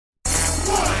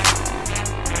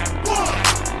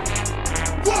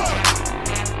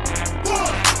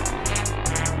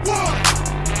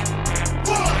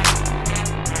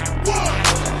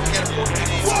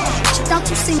Don't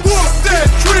you see? Walk that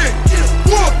trick,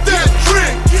 walk that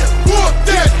trick, walk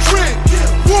that trick,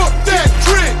 walk that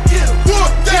trick,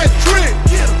 walk that trick,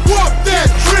 walk that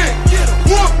trick,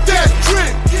 walk that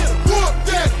trick, walk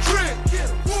that trick,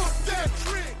 walk that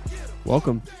trick.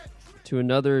 Welcome to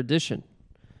another edition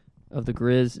of the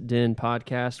Grizz Den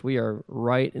podcast. We are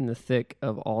right in the thick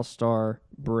of All-Star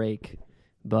break,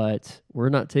 but we're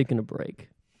not taking a break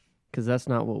because that's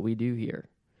not what we do here.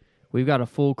 We've got a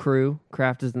full crew.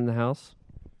 Kraft is in the house.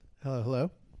 Hello,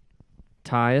 hello.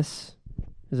 Tyus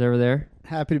is over there.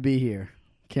 Happy to be here.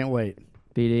 Can't wait.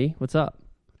 BD, what's up?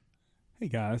 Hey,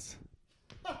 guys.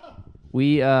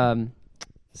 We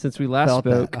since we last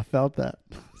spoke, I felt that.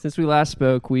 Since we last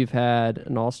spoke, we've had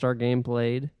an All-Star game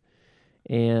played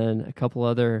and a couple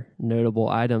other notable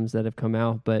items that have come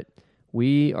out, but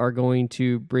we are going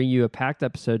to bring you a packed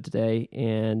episode today,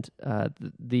 and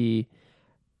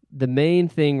the main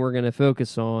thing we're going to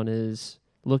focus on is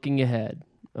looking ahead.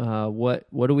 What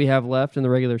do we have left in the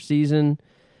regular season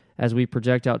as we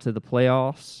project out to the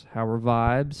playoffs? How are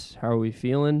vibes? How are we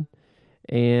feeling?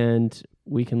 And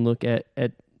we can look at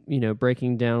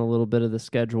breaking down a little bit of the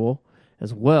schedule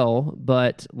as well.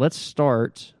 But let's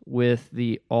start with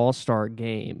the All-Star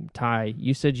game. Ty,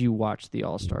 you said you watched the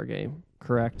All-Star game,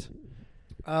 correct?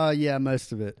 Yeah,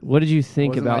 most of it. What did you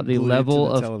think Wasn't, about like, the glued level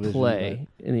to the of television, play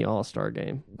in the All-Star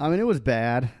game? I mean, it was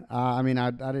bad. I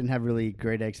didn't have really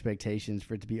great expectations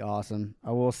for it to be awesome.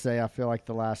 I will say I feel like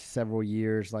the last several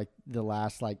years, like the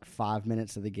last 5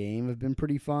 minutes of the game have been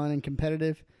pretty fun and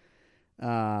competitive.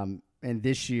 And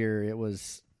this year it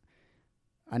was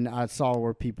I saw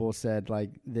where people said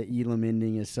the Elam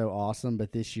ending is so awesome,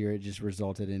 but this year it just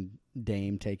resulted in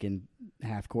Dame taking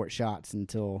half-court shots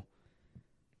until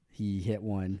he hit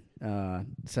one.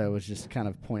 So it was just kind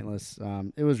of pointless.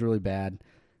 It was really bad.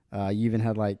 You even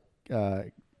had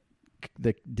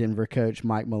the Denver coach,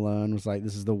 Mike Malone, was like,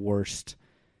 this is the worst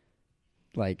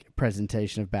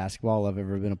presentation of basketball I've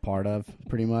ever been a part of,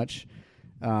 pretty much.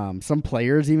 Some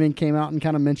players even came out and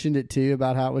kind of mentioned it too,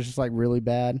 about how it was just really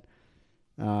bad.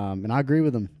 And I agree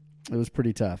with them. It was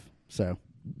pretty tough. So,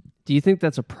 do you think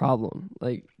that's a problem?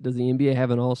 Does the NBA have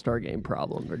an All-Star game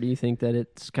problem, or do you think that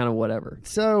it's kind of whatever?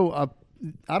 So,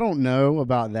 I don't know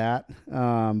about that.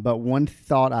 But one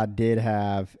thought I did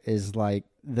have is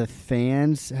the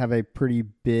fans have a pretty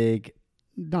big,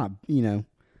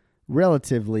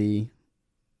 relatively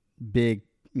big,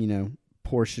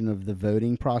 portion of the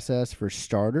voting process for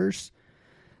starters.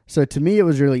 So to me, it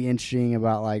was really interesting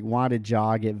about why did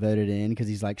Ja get voted in? Because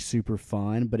he's super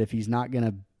fun. But if he's not going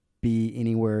to be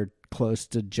anywhere close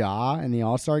to Ja in the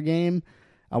All-Star game,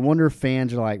 I wonder if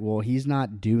fans are well, he's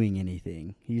not doing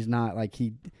anything. He's not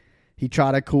he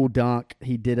tried a cool dunk.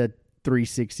 He did a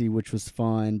 360, which was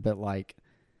fun, but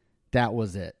that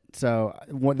was it. So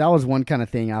that was one kind of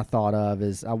thing I thought of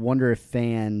is I wonder if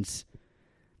fans,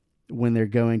 when they're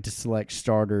going to select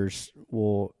starters,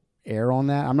 will err on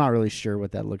that. I'm not really sure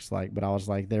what that looks like, but I was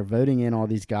they're voting in all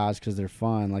these guys because they're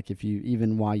fun.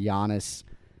 Even why Giannis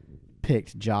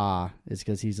picked Ja is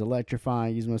because he's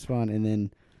electrifying, he's most fun. And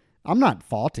then I'm not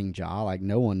faulting Ja.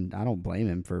 No one, I don't blame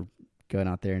him for going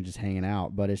out there and just hanging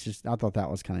out, but it's just, I thought that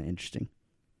was kind of interesting.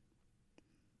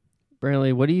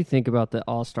 Brantley, what do you think about the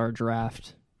All-Star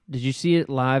draft? Did you see it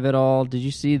live at all? Did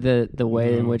you see the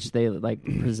way in which they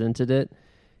presented it?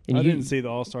 And I didn't see the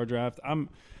All-Star draft.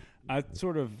 I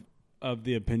sort of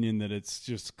the opinion that it's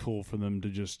just cool for them to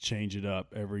just change it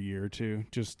up every year or two,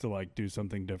 just to do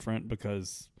something different,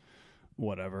 because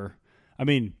whatever. I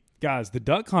mean, guys, the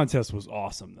dunk contest was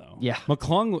awesome though. Yeah.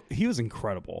 McClung, he was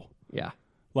incredible. Yeah.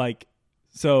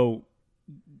 So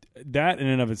that in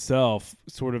and of itself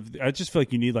sort of, I just feel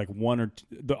you need one or two.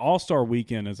 The All-Star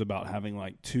weekend is about having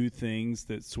two things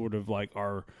that sort of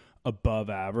are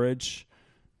above average,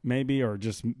 maybe, or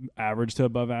just average to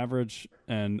above average.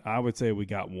 And I would say we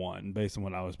got one based on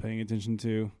what I was paying attention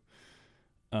to.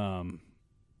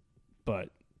 But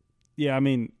yeah, I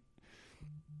mean,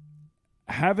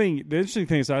 having the interesting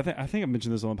thing is, I think I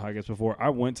mentioned this on the podcast before. I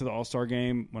went to the All-Star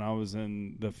game when I was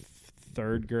in the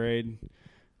third grade.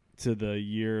 To the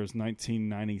year was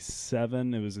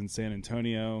 1997. It was in San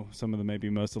Antonio. Some of the maybe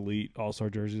most elite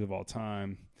All-Star jerseys of all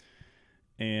time.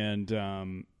 And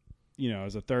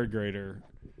as a third grader,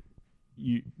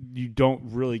 you don't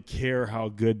really care how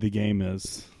good the game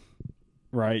is,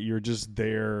 right? You're just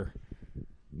there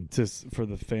for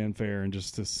the fanfare and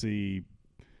just to see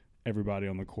everybody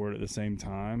on the court at the same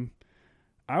time.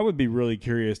 I would be really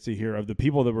curious to hear of the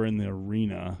people that were in the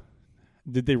arena.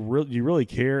 Did they really? You really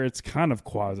care? It's kind of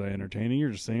quasi entertaining.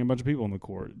 You're just seeing a bunch of people on the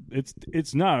court.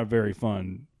 It's not a very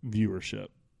fun viewership,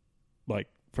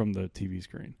 from the TV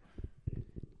screen.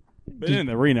 But in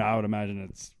the arena, I would imagine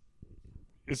it's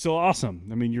still awesome.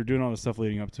 I mean, you're doing all the stuff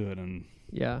leading up to it, and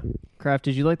Yeah. Kraft,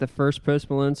 did you like the first Post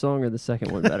Malone song or the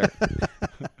second one better?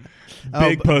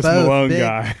 big Post Malone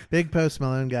guy. Big Post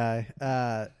Malone guy.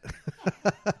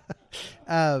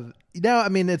 I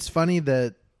mean, it's funny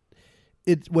that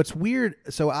what's weird.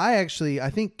 So I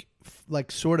think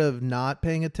like sort of not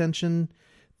paying attention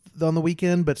on the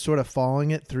weekend, but sort of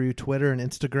following it through Twitter and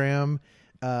Instagram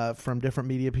from different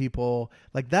media people.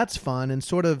 Like that's fun, and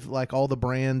sort of like all the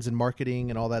brands and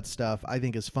marketing and all that stuff I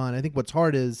think is fun. I think what's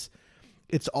hard is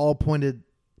it's all pointed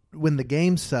when the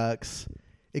game sucks.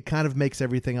 It kind of makes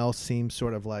everything else seem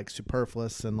sort of like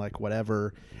superfluous and like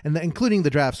whatever, and including the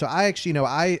draft. So I actually,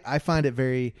 I find it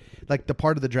very like the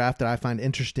part of the draft that I find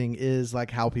interesting is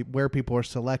like where people are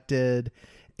selected,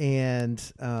 and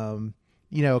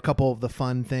a couple of the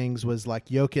fun things was like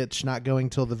Jokic not going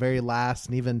till the very last,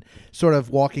 and even sort of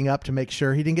walking up to make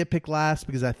sure he didn't get picked last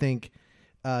because I think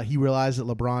he realized that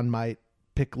LeBron might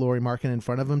pick Lauri Markkanen in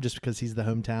front of him just because he's the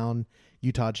hometown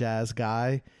Utah Jazz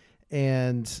guy.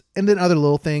 And then other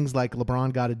little things like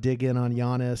LeBron got a dig in on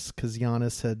Giannis because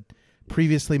Giannis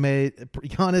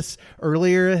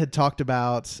earlier had talked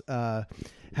about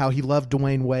how he loved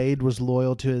Dwayne Wade, was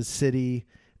loyal to his city,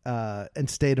 and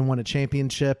stayed and won a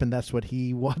championship, and that's what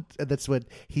he liked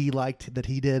that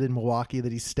he did in Milwaukee,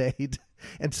 that he stayed.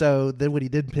 And so then when he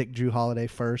did pick Drew Holiday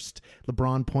first,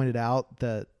 LeBron pointed out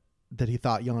that he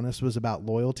thought Giannis was about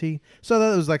loyalty. So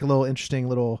that was like a little interesting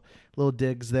little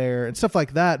digs there and stuff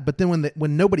like that. But then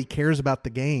when nobody cares about the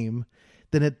game,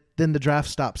 then the draft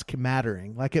stops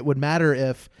mattering. Like it would matter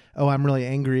if, I'm really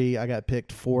angry, I got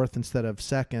picked 4th instead of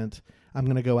 2nd. I'm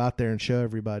going to go out there and show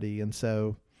everybody. And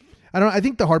so I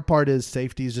think the hard part is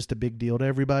safety is just a big deal to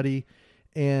everybody.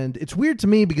 And it's weird to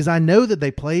me because I know that they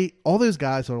play, all those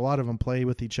guys, or a lot of them play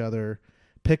with each other,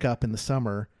 pick up in the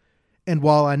summer. And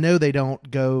while I know they don't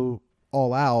go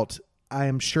all out, I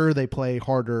am sure they play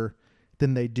harder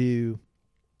than they do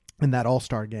in that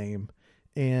All-Star game.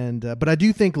 And but I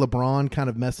do think LeBron kind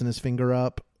of messing his finger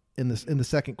up in the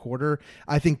second quarter.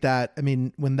 I think that, I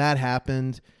mean, when that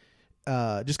happened,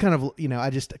 just kind of, I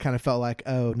just kind of felt like,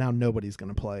 now nobody's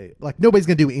going to play. Like nobody's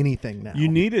going to do anything now. You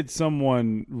needed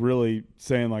someone really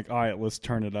saying like, all right, let's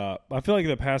turn it up. I feel like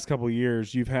the past couple of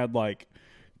years you've had like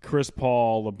Chris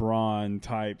Paul, LeBron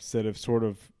types that have sort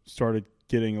of started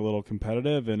getting a little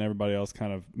competitive, and everybody else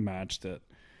kind of matched it.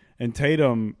 And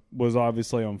Tatum was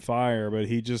obviously on fire, but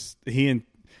he and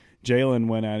Jalen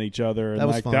went at each other, and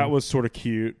that was sort of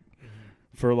cute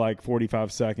for like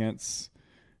 45 seconds.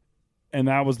 And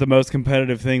that was the most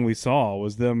competitive thing we saw,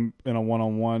 was them in a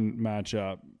one-on-one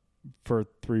matchup for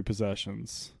 3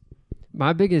 possessions.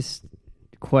 My biggest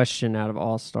question out of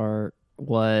All-Star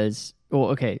was,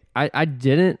 I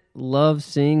didn't love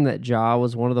seeing that Ja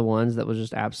was one of the ones that was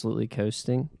just absolutely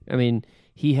coasting. I mean,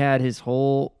 he had his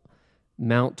whole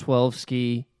Mount 12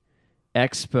 ski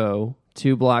expo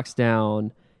 2 blocks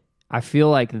down. I feel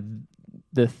like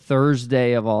the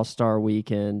Thursday of All-Star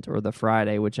weekend, or the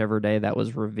Friday, whichever day that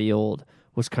was revealed,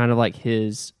 was kind of like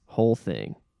his whole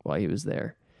thing while he was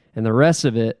there. And the rest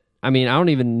of it, I mean, I don't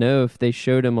even know if they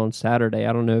showed him on Saturday.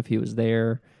 I don't know if he was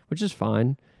there, which is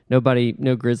fine. No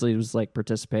Grizzlies was like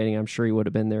participating. I'm sure he would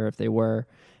have been there if they were.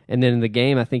 And then in the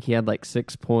game, I think he had like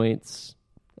 6 points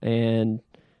and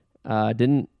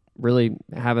didn't really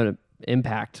have an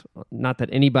impact. Not that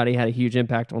anybody had a huge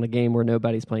impact on a game where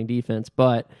nobody's playing defense,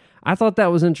 but I thought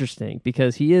that was interesting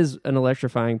because he is an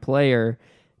electrifying player.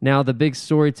 Now, the big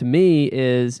story to me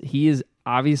is he is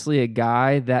obviously a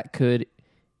guy that could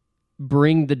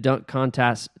bring the dunk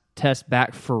contest test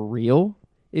back for real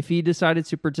if he decided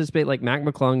to participate. Like Mac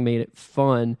McClung made it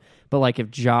fun, but like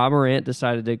if Ja Morant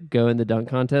decided to go in the dunk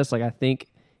contest, like I think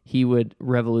he would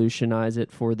revolutionize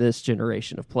it for this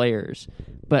generation of players.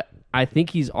 But I think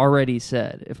he's already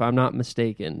said, if I'm not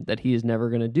mistaken, that he is never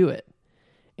going to do it.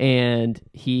 And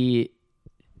he,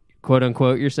 quote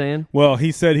unquote, you're saying? Well,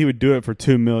 he said he would do it for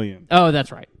 $2 million. Oh,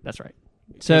 that's right. That's right.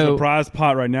 So the prize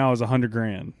pot right now is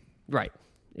 $100,000. Right.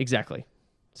 Exactly.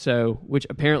 So, which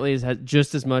apparently is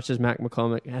just as much as Mac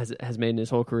McClung has made in his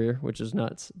whole career, which is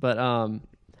nuts. But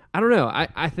I don't know.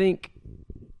 I think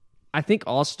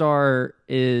All-Star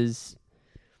is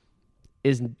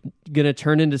going to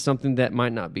turn into something that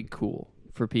might not be cool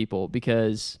for people,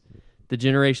 because the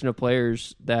generation of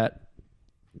players that,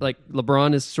 like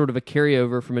LeBron is sort of a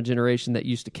carryover from a generation that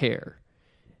used to care.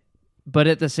 But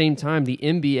at the same time, the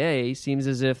NBA seems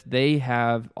as if they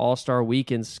have All-Star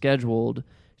weekends scheduled.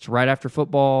 It's right after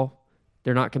football.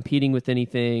 They're not competing with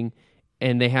anything.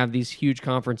 And they have these huge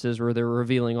conferences where they're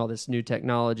revealing all this new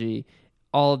technology.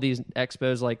 All of these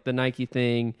expos, like the Nike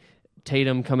thing,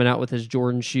 Tatum coming out with his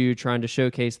Jordan shoe, trying to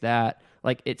showcase that.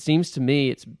 Like, it seems to me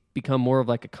it's become more of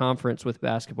like a conference with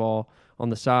basketball on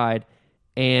the side.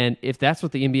 And if that's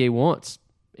what the NBA wants,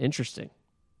 interesting.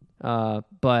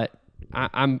 But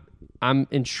I'm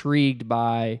intrigued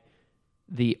by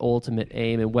the ultimate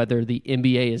aim and whether the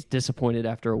NBA is disappointed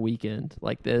after a weekend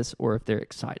like this or if they're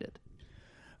excited.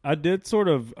 I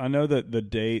know that the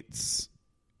dates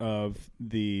of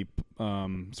the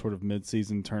sort of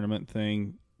mid-season tournament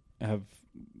thing have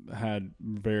had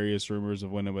various rumors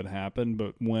of when it would happen,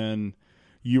 but when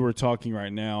you were talking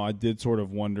right now, I did sort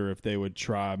of wonder if they would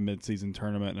try mid-season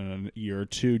tournament in a year or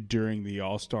two during the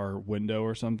All-Star window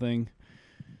or something,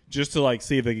 just to like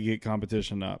see if they could get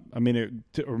competition up. I mean,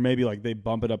 or maybe like they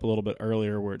bump it up a little bit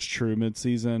earlier where it's true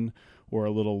mid-season or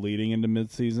a little leading into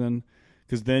mid-season,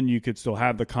 because then you could still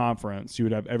have the conference. You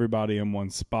would have everybody in one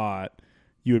spot.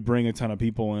 You would bring a ton of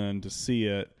people in to see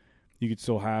it. You could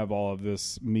still have all of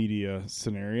this media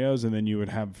scenarios, and then you would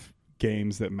have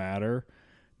games that matter.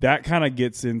 That kind of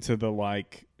gets into the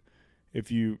like,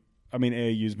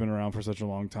 AAU's been around for such a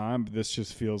long time, but this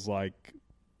just feels like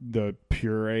the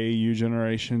pure AAU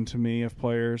generation to me of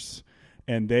players.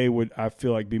 And they would, I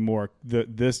feel like, be more,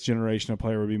 this generation of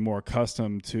player would be more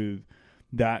accustomed to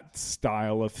that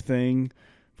style of thing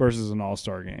versus an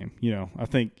all-star game.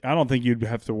 I don't think you'd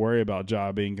have to worry about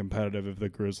Ja being competitive if the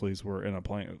Grizzlies were in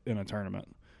a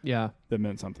tournament. Yeah. That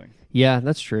meant something. Yeah,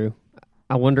 that's true.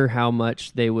 I wonder how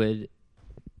much they would,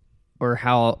 or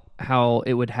how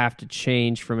it would have to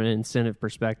change from an incentive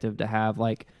perspective to have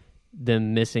like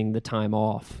them missing the time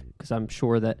off. Because I'm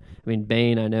sure that,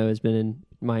 Bane, I know, has been in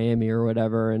Miami or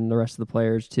whatever, and the rest of the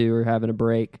players too are having a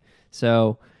break.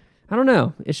 So I don't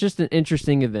know. It's just an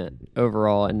interesting event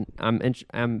overall, and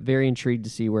I'm very intrigued to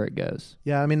see where it goes.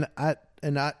 Yeah, I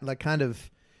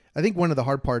think one of the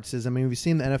hard parts is, we've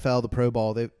seen the NFL, the Pro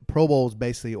Bowl. The Pro Bowl is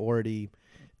basically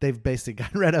they've basically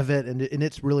gotten rid of it, and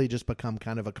it's really just become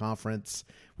kind of a conference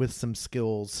with some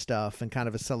skills stuff and kind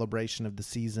of a celebration of the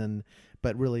season,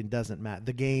 but really doesn't matter.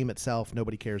 The game itself,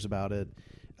 nobody cares about it.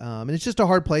 And it's just a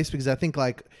hard place because I think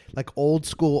like old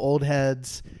school, old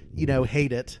heads,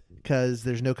 hate it because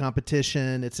there's no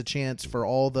competition. It's a chance for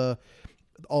all the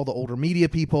older media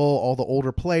people, all the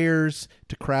older players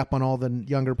to crap on all the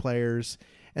younger players.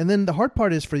 And then the hard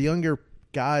part is for younger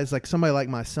guys, like somebody like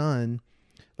my son,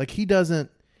 like he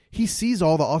sees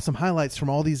all the awesome highlights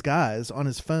from all these guys on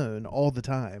his phone all the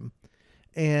time.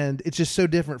 And it's just so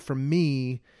different from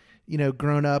me,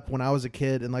 growing up when I was a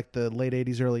kid in like the late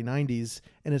 80s, early 90s.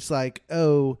 And it's like,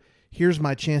 oh, here's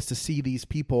my chance to see these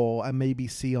people I maybe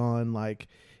see on like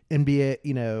NBA,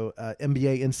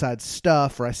 NBA Inside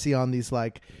Stuff, or I see on these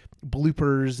like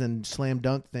bloopers and slam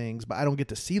dunk things, but I don't get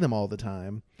to see them all the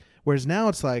time. Whereas now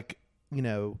it's like,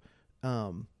 for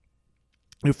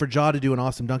Ja to do an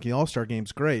awesome dunk in the All-Star game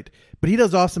is great, but he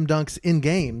does awesome dunks in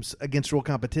games against real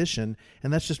competition,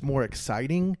 and that's just more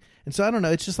exciting. And so I don't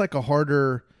know, it's just like a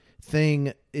harder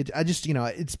thing.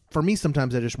 It's for me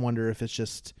sometimes I just wonder if it's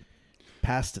just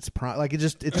past its prime. Like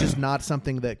it's just not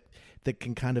something that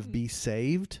can kind of be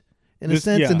saved in a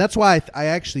sense. Yeah. And that's why I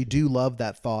actually do love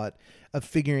that thought of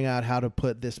figuring out how to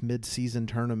put this mid-season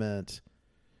tournament,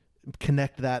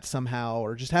 connect that somehow,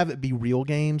 or just have it be real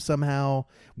games somehow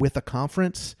with a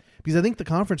conference, because I think the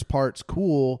conference part's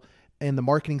cool and the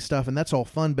marketing stuff, and that's all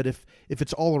fun. But if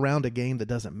it's all around a game that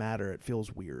doesn't matter, it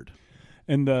feels weird.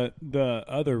 And the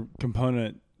other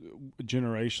component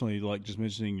generationally, like just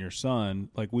mentioning your son,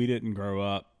 like we didn't grow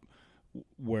up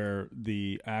where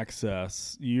the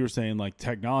access, you were saying like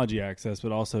technology access,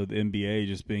 but also the NBA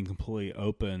just being completely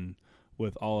open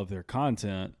with all of their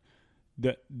content.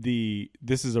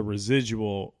 This is a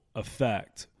residual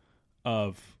effect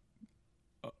of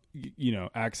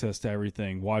access to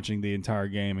everything, watching the entire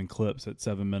game in clips at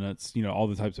 7 minutes, all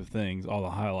the types of things, all the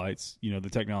highlights, the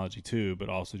technology too, but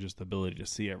also just the ability to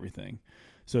see everything.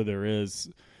 So there is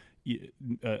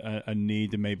a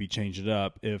need to maybe change it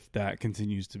up if that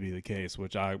continues to be the case,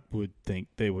 which I would think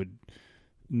they would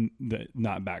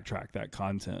not backtrack that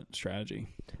content strategy.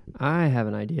 I have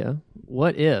an idea.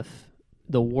 What if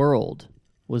the world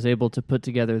was able to put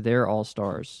together their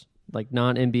all-stars, like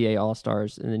non-NBA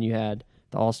all-stars, and then you had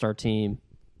the all-star team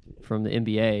from the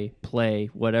NBA play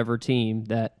whatever team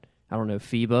that, I don't know,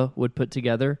 FIBA would put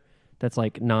together that's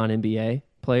like non-NBA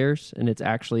players, and it's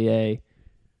actually a,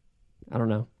 I don't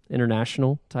know,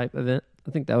 international type event.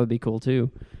 I think that would be cool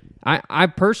too. I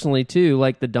personally too,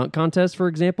 like the dunk contest, for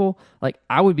example, like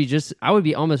I would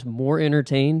be almost more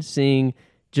entertained seeing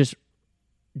just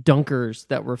dunkers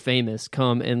that were famous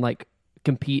come and like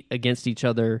compete against each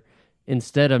other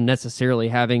instead of necessarily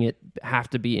having it have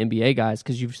to be NBA guys,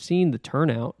 because you've seen the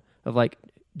turnout of like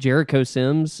Jericho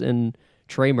Sims and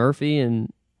Trey Murphy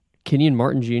and Kenyon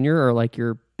Martin Jr. are like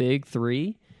your big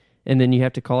three. And then you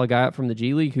have to call a guy up from the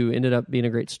G League who ended up being a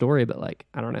great story, but like,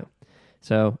 I don't know.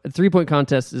 So a 3-point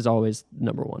contest is always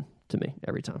number one to me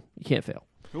every time. You can't fail.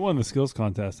 Who won the skills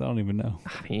contest? I don't even know.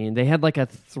 I mean, they had like a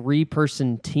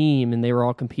 3-person team, and they were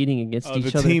all competing against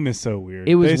each the other. team is so weird.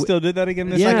 It was they still did that again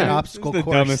this Yeah. year? Like an obstacle It's the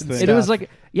course dumbest and thing. It stuff. was like,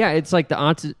 yeah, it's like the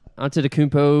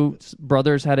Antetokounmpo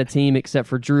brothers had a team, except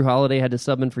for Drew Holiday had to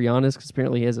sub in for Giannis because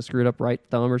apparently he has a screwed up right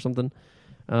thumb or something.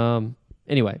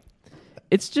 Anyway,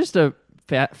 it's just a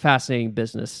fascinating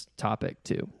business topic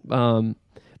too.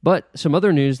 But some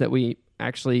other news that we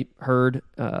actually heard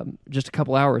just a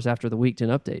couple hours after the Week 10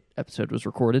 update episode was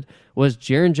recorded was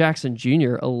Jaren Jackson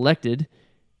Jr. elected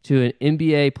to an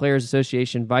NBA Players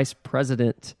Association vice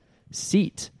president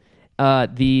seat.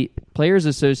 The Players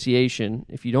Association,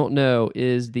 if you don't know,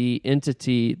 is the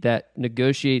entity that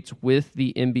negotiates with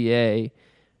the NBA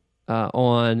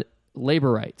on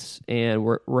labor rights, and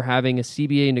we're having a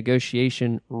CBA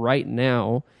negotiation right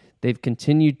now. They've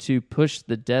continued to push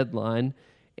the deadline,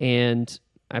 and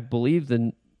I believe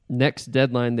the next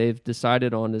deadline they've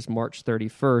decided on is March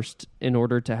 31st in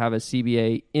order to have a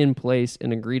CBA in place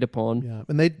and agreed upon. Yeah,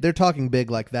 and they're talking big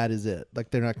like that is it.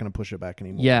 Like they're not going to push it back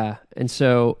anymore. Yeah, and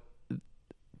so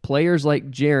players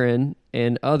like Jaren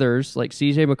and others, like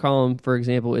CJ McCollum, for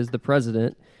example, is the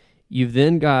president. You've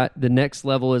then got the next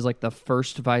level is like the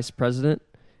first vice president,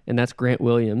 and that's Grant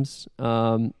Williams.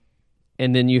 And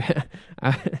then you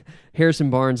Harrison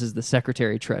Barnes is the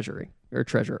secretary treasurer,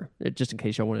 just in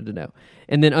case y'all wanted to know.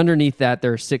 And then underneath that,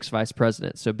 there are 6 vice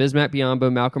presidents. So Bismack Biyombo,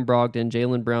 Malcolm Brogdon,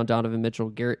 Jaylen Brown, Donovan Mitchell,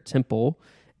 Garrett Temple,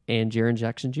 and Jaren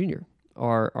Jackson Jr.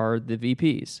 are the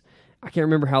VPs. I can't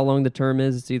remember how long the term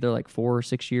is. It's either like 4 or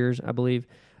 6 years, I believe.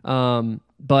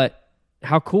 But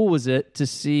how cool was it to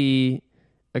see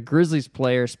a Grizzlies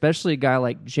player, especially a guy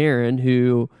like Jaren,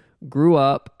 who grew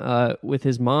up with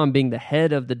his mom being the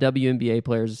head of the WNBA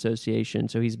Players Association.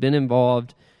 So he's been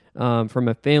involved from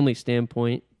a family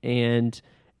standpoint and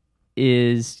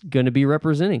is going to be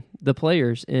representing the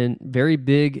players in very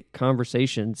big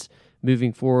conversations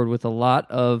moving forward with a lot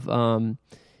of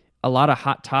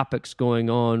hot topics going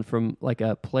on from like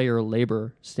a player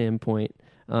labor standpoint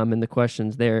and the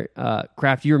questions there.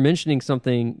 Kraft, you were mentioning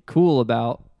something cool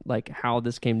about like how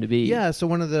this came to be. Yeah, so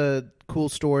one of the cool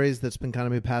stories that's been kind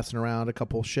of been passing around a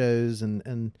couple shows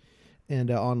and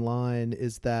online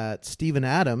is that Steven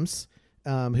Adams,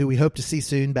 who we hope to see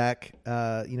soon back,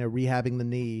 rehabbing the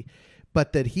knee,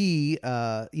 but that he,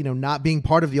 not being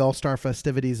part of the All-Star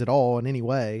festivities at all in any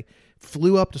way,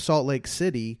 flew up to Salt Lake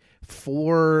City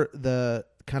for the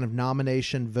kind of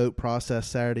nomination vote process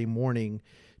Saturday morning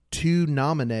to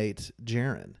nominate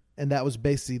Jaren. And that was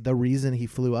basically the reason he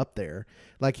flew up there.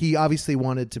 Like he obviously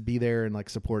wanted to be there and like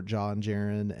support Ja and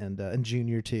Jaren and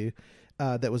Junior too,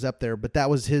 that was up there. But that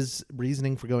was his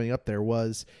reasoning for going up there,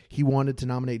 was he wanted to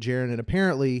nominate Jaren. And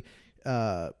apparently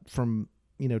from,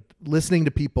 listening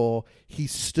to people, he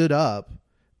stood up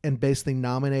and basically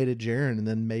nominated Jaren and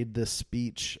then made this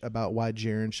speech about why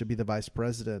Jaren should be the vice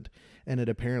president. And it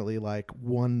apparently like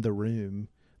won the room,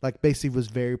 like basically was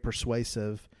very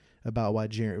persuasive about why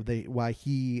why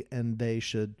he and they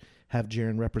should have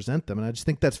Jaren represent them. And I just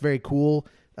think that's very cool.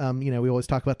 We always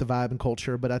talk about the vibe and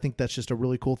culture, but I think that's just a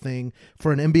really cool thing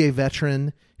for an NBA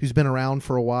veteran who's been around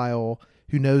for a while,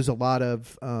 who knows a lot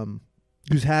of,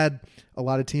 who's had a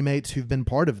lot of teammates who've been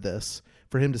part of this,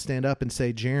 for him to stand up and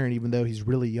say, Jaren, even though he's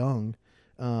really young,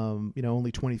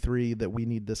 only 23, that we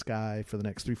need this guy for the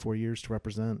next 3-4 years to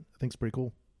represent. I think it's pretty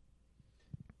cool.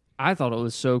 I thought it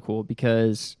was so cool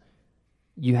because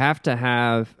you have to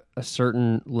have a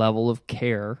certain level of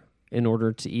care in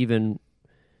order to even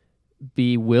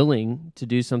be willing to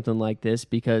do something like this,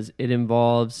 because it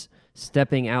involves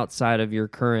stepping outside of your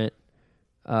current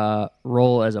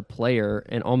role as a player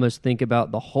and almost think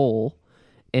about the whole.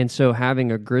 And so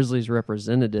having a Grizzlies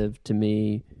representative, to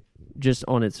me, just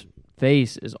on its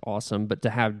face is awesome. But to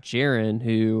have Jaren,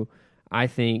 who I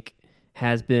think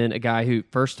has been a guy who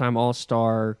first-time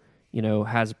All-Star,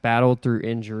 has battled through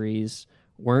injuries,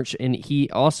 and he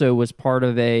also was part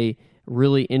of a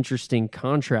really interesting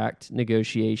contract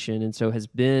negotiation, and so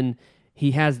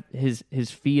he has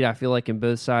his feet, I feel like, in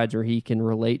both sides, where he can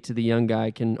relate to the young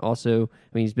guy, can also,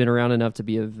 he's been around enough to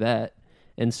be a vet,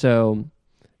 and so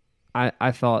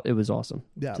I thought it was awesome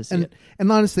to see it.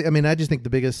 And honestly, I just think the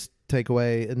biggest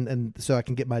takeaway, and so I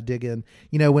can get my dig in.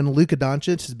 You know, when Luka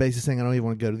Doncic is basically saying, I don't even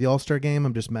want to go to the All-Star game,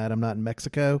 I'm just mad I'm not in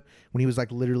Mexico. When he was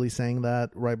like literally saying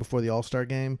that right before the All-Star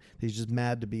game, he's just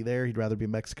mad to be there. He'd rather be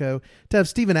in Mexico. To have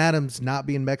Steven Adams not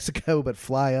be in Mexico, but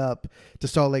fly up to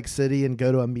Salt Lake City and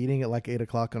go to a meeting at like 8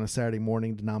 o'clock on a Saturday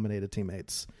morning to nominate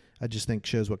teammates, I just think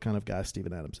shows what kind of guy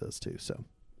Steven Adams is too. So,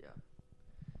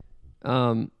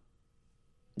 yeah.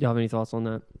 You have any thoughts on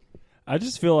that? I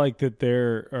just feel like that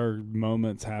there are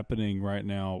moments happening right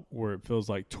now where it feels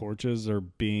like torches are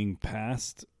being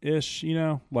passed ish, you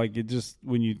know, like it just,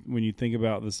 when you think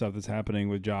about the stuff that's happening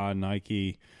with Ja and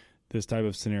Nike, this type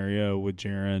of scenario with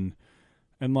Jaren,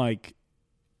 and like,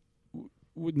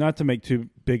 not to make too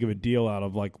big of a deal out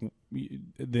of like the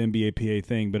NBA PA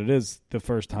thing, but it is the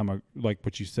first time, like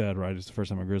what you said, right? It's the first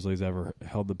time a Grizzlies ever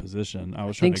held the position. I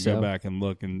was trying to go back and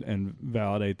look and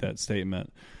validate that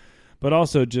statement. But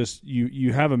also just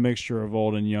you have a mixture of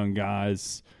old and young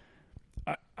guys.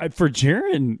 For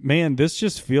Jaren, man, this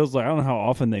just feels like, I don't know how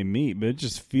often they meet, but it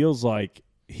just feels like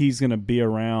he's going to be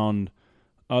around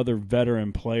other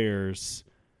veteran players.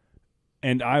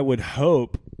 And I would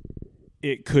hope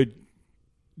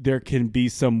there can be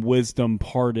some wisdom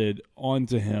parted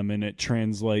onto him and it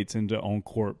translates into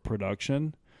on-court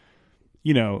production.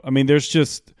 You know, I mean, there's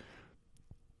just...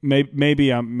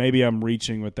 Maybe I'm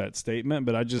reaching with that statement,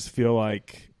 but I just feel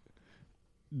like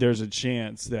there's a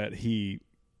chance that he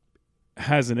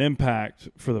has an impact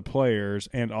for the players,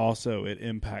 and also it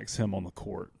impacts him on the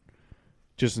court,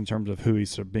 just in terms of who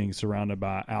he's being surrounded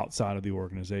by outside of the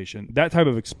organization. That type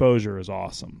of exposure is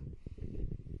awesome.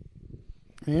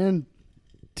 And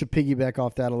to piggyback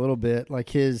off that a little bit, like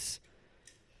his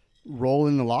role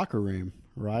in the locker room,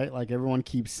 right? Like everyone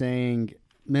keeps saying,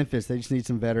 Memphis, they just need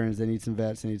some veterans. They need some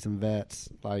vets. They need some vets.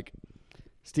 Like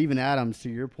Steven Adams, to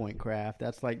your point, Kraft,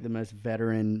 that's like the most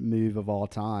veteran move of all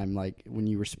time. Like when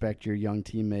you respect your young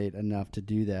teammate enough to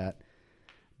do that.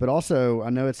 But also, I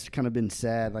know it's kind of been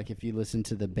said, like if you listen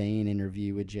to the Bain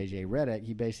interview with J.J. Redick,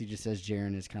 he basically just says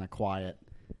Jaren is kind of quiet,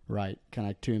 right? Kind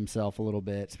of to himself a little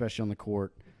bit, especially on the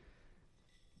court.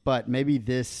 But maybe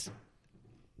this...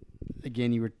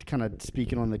 Again, you were kind of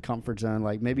speaking on the comfort zone.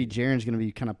 Like maybe Jaren's going to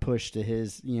be kind of pushed to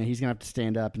his, he's going to have to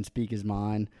stand up and speak his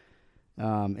mind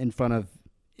in front of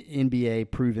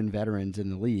NBA proven veterans in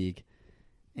the league.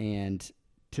 And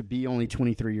to be only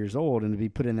 23 years old and to be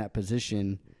put in that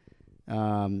position,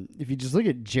 if you just look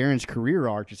at Jaren's career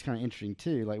arc, it's kind of interesting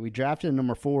too. Like we drafted him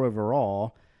number 4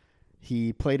 overall.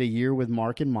 He played a year with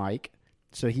Mark and Mike.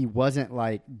 So he wasn't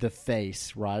like the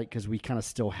face, right? Because we kind of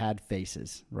still had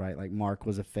faces, right? Like Mark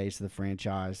was a face of the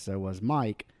franchise, so was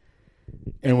Mike.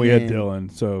 And we had Dylan,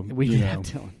 so we had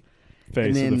Dylan,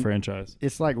 face of the franchise.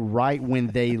 It's like right when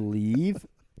they leave,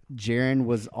 Jaren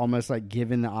was almost like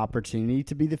given the opportunity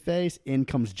to be the face. In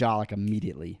comes Ja like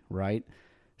immediately, right?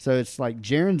 So it's like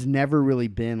Jaren's never really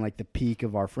been like the peak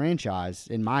of our franchise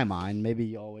in my mind. Maybe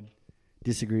y'all would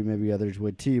disagree, maybe others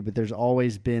would too, but there's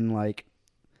always been like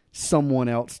someone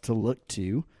else to look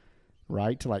to,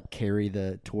 right? To like carry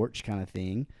the torch kind of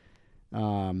thing.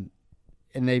 And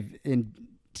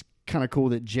it's kind of cool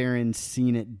that Jaren's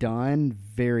seen it done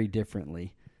very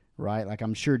differently, right? Like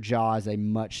I'm sure Ja is a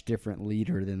much different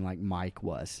leader than like Mike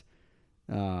was.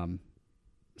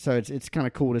 So it's kind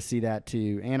of cool to see that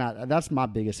too. And that's my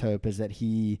biggest hope, is that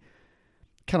he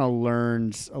kind of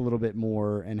learns a little bit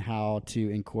more and how to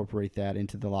incorporate that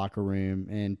into the locker room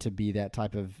and to be that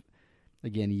type of,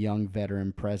 again, young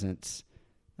veteran presence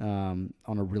on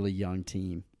a really young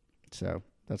team. So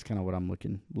that's kind of what I'm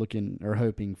looking or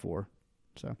hoping for.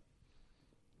 So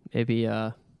maybe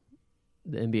the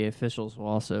NBA officials will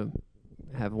also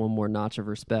have one more notch of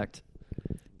respect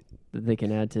that they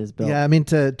can add to his belt. Yeah, I mean,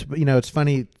 to it's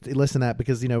funny to listen to that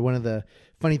because, one of the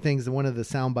funny things, one of the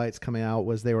sound bites coming out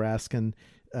was they were asking,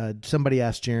 somebody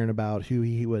asked Jaren about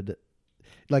who would,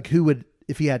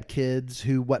 if he had kids,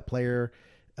 what player,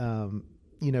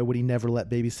 would he never let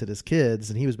babysit his kids?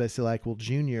 And he was basically like, well,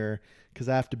 Junior, because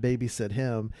I have to babysit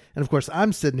him. And of course,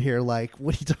 I'm sitting here like,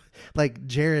 what are you like,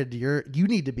 Jared, you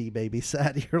need to be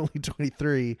babysat. You're only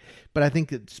 23. But I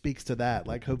think it speaks to that.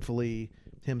 Like, hopefully,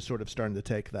 him sort of starting to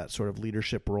take that sort of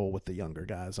leadership role with the younger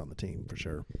guys on the team for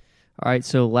sure. All right,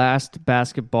 so last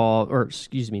non-basketball,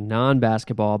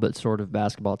 but sort of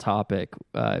basketball topic.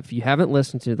 If you haven't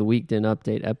listened to the Weekend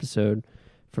Update episode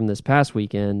from this past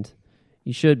weekend,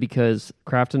 you should, because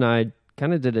Kraft and I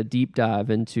kind of did a deep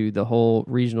dive into the whole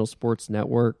regional sports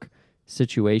network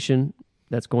situation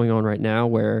that's going on right now,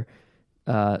 where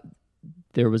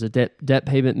there was a debt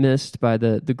payment missed by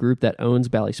the group that owns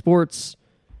Bally Sports.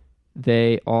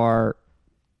 They are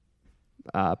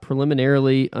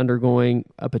preliminarily undergoing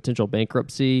a potential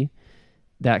bankruptcy.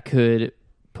 that could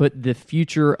put the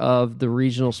future of the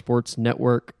regional sports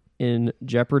network in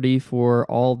jeopardy for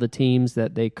all the teams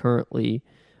that they currently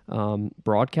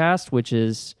broadcast, which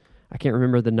is, I can't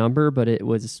remember the number, but it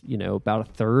was, about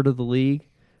a third of the league.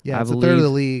 Yeah, I it's a believe, third of the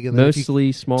league. And then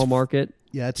mostly small market.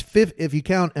 Yeah, it's if you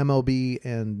count MLB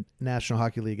and National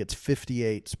Hockey League, it's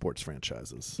 58 sports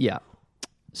franchises. Yeah.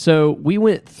 So we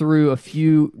went through a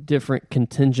few different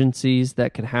contingencies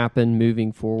that could happen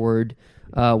moving forward.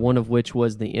 One of which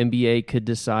was the NBA could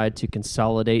decide to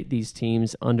consolidate these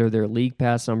teams under their League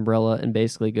Pass umbrella and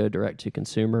basically go direct to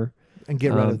consumer. And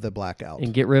get rid of the blackout.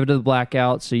 And get rid of the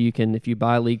blackout so you can, if you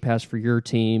buy League Pass for your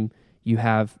team, you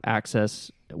have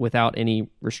access without any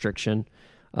restriction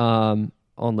on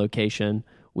location.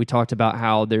 We talked about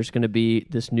how there's going to be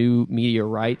this new media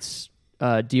rights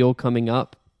deal coming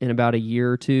up in about a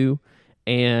year or two,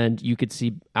 and you could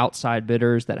see outside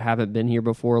bidders that haven't been here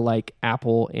before, like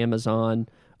Apple, Amazon,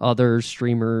 other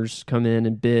streamers come in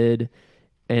and bid,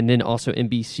 and then also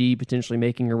NBC potentially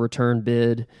making a return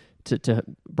bid to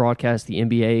broadcast the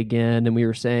NBA again. And we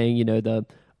were saying, the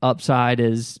upside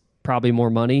is probably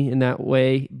more money in that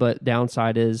way, but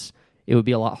downside is it would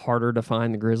be a lot harder to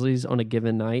find the Grizzlies on a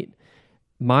given night.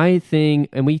 My thing,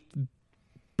 and we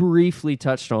briefly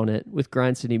touched on it with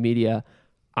Grind City Media,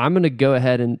 I'm going to go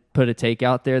ahead and put a take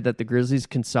out there that the Grizzlies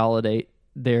consolidate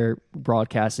their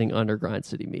broadcasting under Grind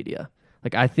City Media.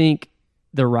 Like, I think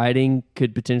the writing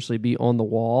could potentially be on the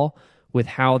wall with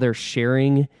how they're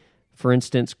sharing, for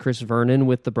instance, Chris Vernon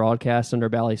with the broadcast under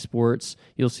Bally Sports.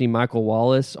 You'll see Michael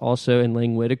Wallace also and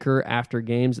Lang Whitaker after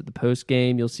games at the post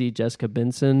game. You'll see Jessica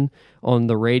Benson on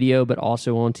the radio, but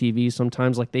also on TV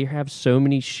sometimes. Like, they have so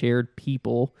many shared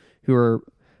people who are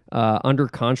under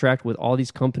contract with all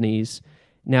these companies.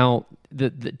 Now,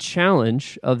 the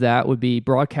challenge of that would be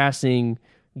broadcasting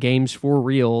games for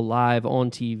real live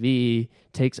on TV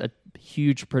takes a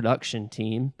huge production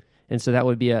team. And so that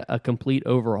would be a complete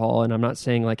overhaul. And I'm not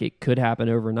saying like it could happen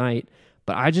overnight,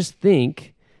 but I just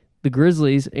think the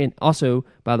Grizzlies, and also,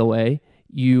 by the way,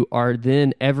 you are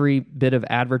then every bit of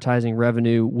advertising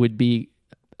revenue would be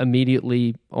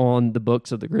immediately on the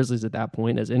books of the Grizzlies at that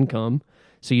point as income.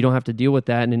 So you don't have to deal with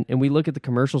that. And we look at the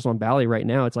commercials on Bally right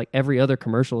now. It's like every other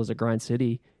commercial is a Grind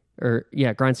City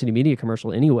Media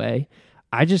commercial anyway.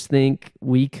 I just think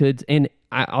we could, and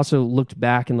I also looked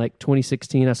back in like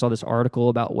 2016, I saw this article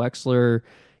about Wexler,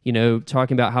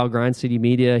 talking about how Grind City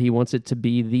Media, he wants it to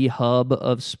be the hub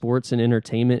of sports and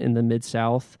entertainment in the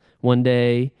Mid-South one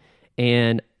day.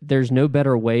 And there's no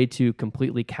better way to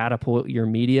completely catapult your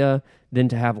media than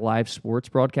to have live sports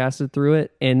broadcasted through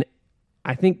it. And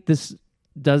I think this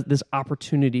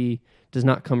opportunity does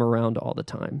not come around all the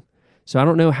time. So I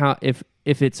don't know how if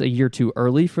it's a year too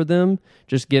early for them,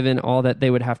 just given all that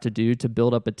they would have to do to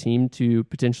build up a team to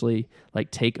potentially like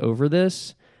take over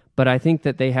this. But I think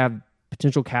that they have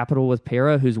potential capital with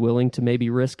Para, who's willing to maybe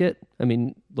risk it. I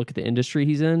mean, look at the industry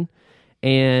he's in.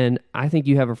 And I think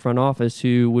you have a front office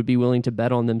who would be willing to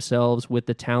bet on themselves with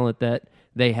the talent that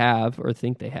they have or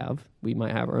think they have. We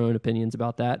might have our own opinions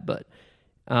about that, but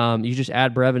you just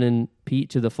add Brevin and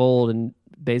Pete to the fold, and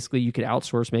basically you could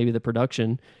outsource maybe the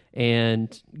production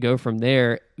and go from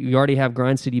there. You already have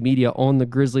Grind City Media on the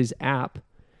Grizzlies app,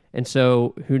 and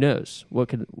so who knows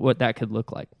what that could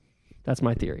look like. That's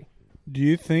my theory. Do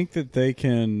you think that they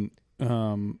can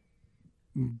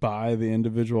buy the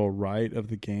individual right of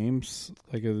the games?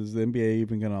 Like, is the NBA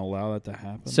even going to allow that to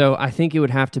happen? So I think it would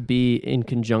have to be in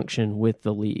conjunction with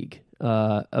the league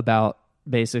about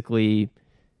basically,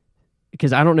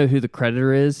 because I don't know who the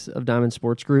creditor is of Diamond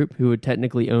Sports Group, who would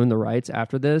technically own the rights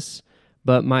after this.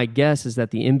 But my guess is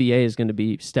that the NBA is going to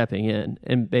be stepping in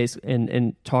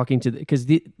and talking to, because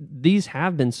these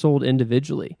have been sold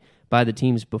individually by the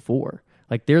teams before.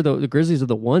 Like, the Grizzlies are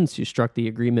the ones who struck the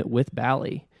agreement with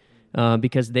Bally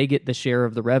because they get the share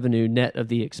of the revenue net of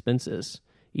the expenses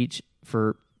each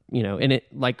for, and it,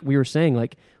 like we were saying,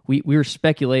 like we were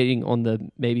speculating on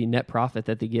the maybe net profit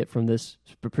that they get from this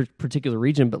particular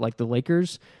region, but like the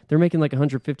Lakers, they're making like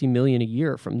 $150 million a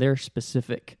year from their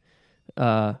specific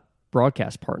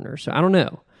broadcast partner. So I don't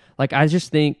know. Like, I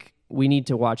just think we need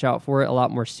to watch out for it a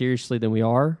lot more seriously than we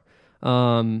are.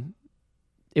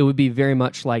 It would be very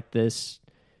much like this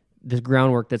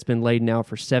groundwork that's been laid now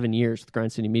for 7 years with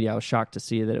Grind City Media. I was shocked to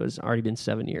see that it was already been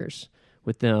 7 years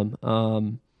with them,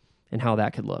 and how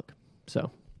that could look.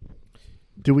 So,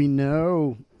 do we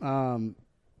know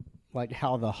like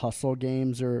how the Hustle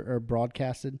games are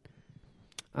broadcasted?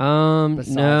 Besides,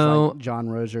 no. like John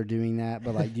Roser doing that,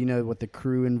 but like, do you know what the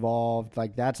crew involved?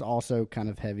 Like, that's also kind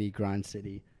of heavy Grind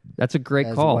City. That's a great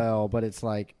as call. well, but it's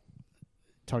like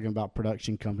talking about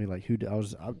production company. Like,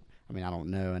 I I mean, I don't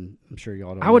know, and I'm sure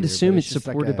y'all don't. I would either, assume but it's just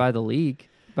supported like by the league,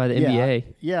 by the yeah, NBA.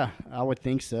 Yeah, I would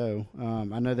think so.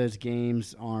 I know those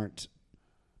games aren't,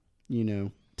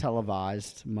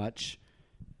 televised much,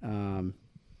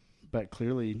 but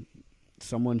clearly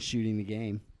someone's shooting the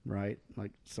game, right?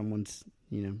 Like someone's,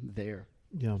 there.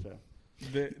 Yeah. So.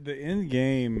 The in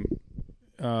game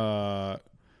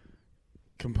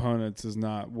components is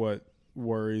not what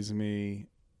worries me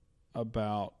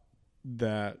about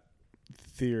that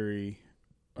theory.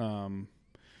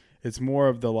 It's more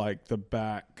of the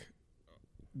back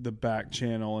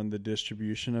channel and the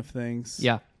distribution of things.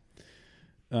 Yeah.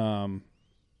 That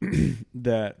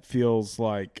feels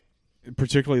like,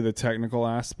 particularly the technical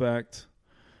aspect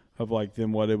of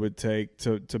then what it would take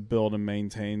to build and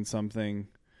maintain something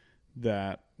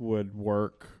that would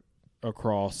work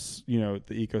across, the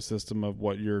ecosystem of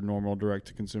what your normal direct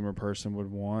to consumer person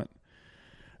would want.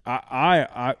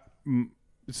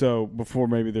 So before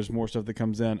maybe there's more stuff that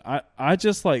comes in, I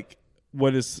just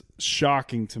what is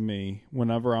shocking to me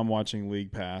whenever I'm watching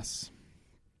League Pass,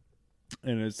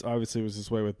 and it's obviously was this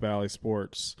way with Bally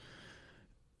Sports,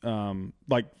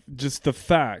 just the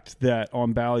fact that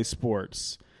on Bally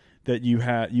Sports that you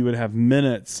would have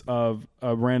minutes of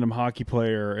a random hockey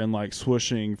player and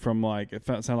swooshing from it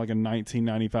sounded like a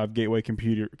 1995 Gateway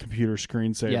computer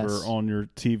screensaver on your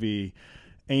TV,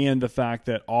 and the fact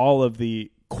that all of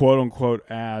the quote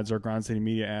unquote ads or Grind City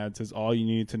Media ads is all you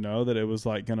need to know that it was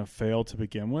going to fail to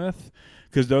begin with,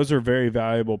 because those are very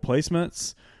valuable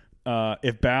placements.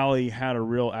 If Bally had a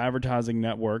real advertising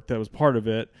network that was part of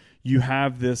it, you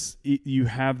have this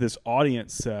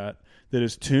audience set that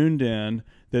is tuned in,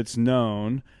 that's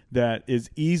known, that is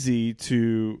easy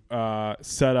to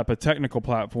set up a technical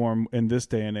platform in this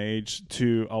day and age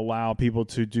to allow people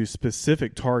to do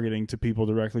specific targeting to people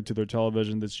directly to their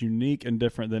television that's unique and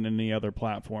different than any other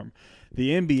platform.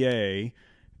 The NBA,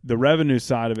 the revenue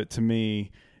side of it to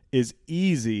me is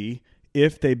easy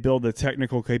if they build the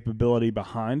technical capability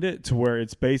behind it to where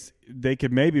they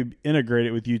could maybe integrate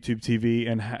it with YouTube TV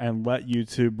and let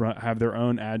YouTube have their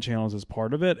own ad channels as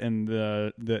part of it, and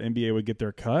the NBA would get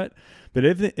their cut. But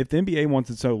if the NBA wants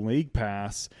its own League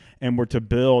Pass and were to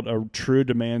build a true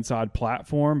demand side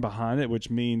platform behind it, which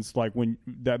means when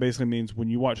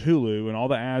you watch Hulu and all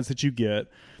the ads that you get,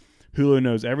 Hulu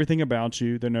knows everything about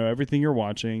you. They know everything you're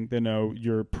watching. They know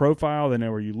your profile. They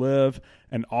know where you live.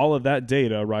 And all of that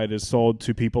data, right, is sold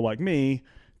to people like me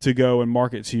to go and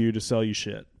market to you to sell you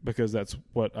shit, because that's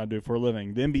what I do for a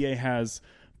living. The NBA has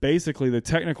basically the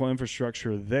technical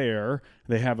infrastructure there.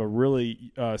 They have a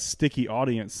really sticky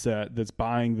audience set that's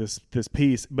buying this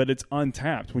piece, but it's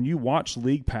untapped. When you watch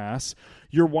League Pass,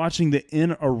 you're watching the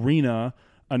in-arena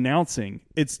announcing.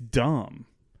 It's dumb.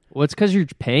 Well, it's because you're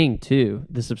paying too.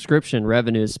 The subscription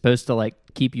revenue is supposed to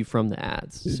keep you from the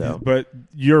ads. So, but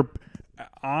if you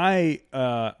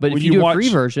do a free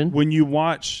version, when you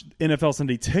watch NFL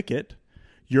Sunday Ticket,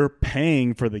 you're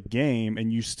paying for the game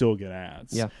and you still get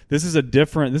ads. Yeah, this is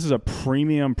a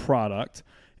premium product,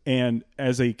 and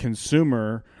as a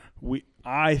consumer,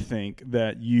 I think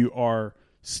that you are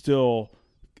still.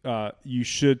 You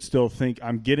should still think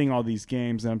I'm getting all these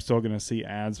games and I'm still going to see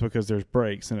ads because there's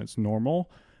breaks and it's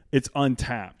normal. It's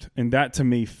untapped, and that to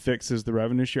me fixes the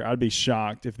revenue share. I'd be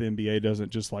shocked if the NBA doesn't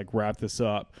just wrap this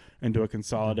up into a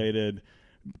consolidated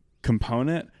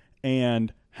component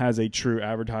and has a true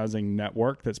advertising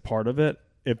network that's part of it.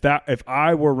 If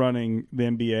I were running the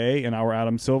NBA and I were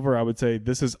Adam Silver, I would say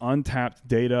this is untapped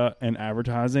data and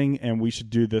advertising, and we should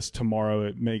do this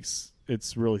tomorrow.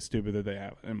 It's really stupid that they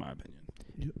have it, in my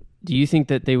opinion. Do you think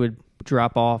that they would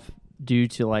drop off due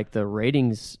to the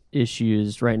ratings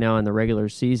issues right now in the regular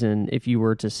season if you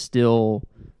were to still,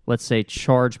 let's say,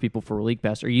 charge people for League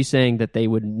Pass? Are you saying that they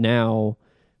would now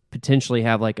potentially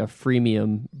have a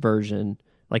freemium version?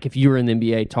 If you were in the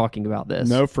NBA talking about this?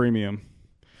 No freemium.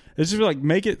 It's just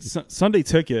make it Sunday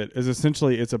Ticket is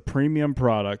essentially, it's a premium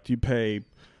product. You pay,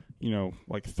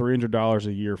 $300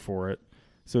 a year for it.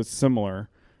 So it's similar,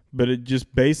 but it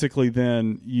just basically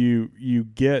then you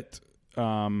get,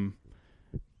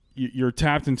 you're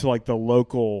tapped into the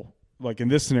local, in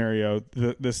this scenario,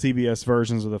 the CBS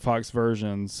versions or the Fox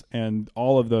versions, and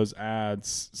all of those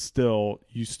ads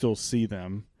you still see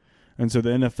them. And so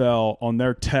the NFL on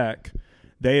their tech,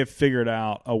 they have figured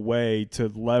out a way to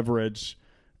leverage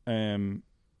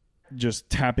just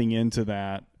tapping into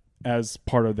that as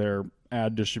part of their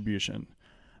ad distribution.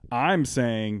 I'm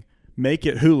saying make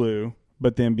it Hulu,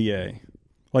 but the NBA.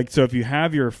 So if you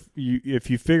have if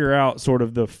you figure out sort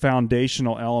of the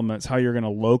foundational elements, how you're going to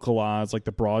localize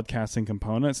the broadcasting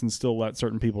components and still let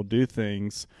certain people do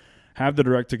things, have the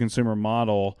direct to consumer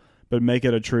model, but make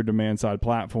it a true demand side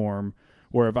platform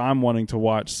Where if I'm wanting to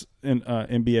watch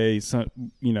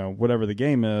NBA, whatever the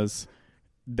game is,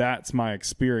 that's my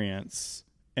experience.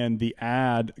 And the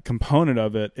ad component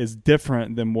of it is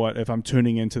different than what if I'm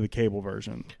tuning into the cable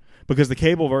version, because the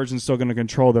cable version is still going to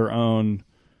control their own,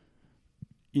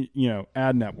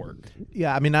 ad network.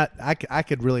 Yeah, I mean, I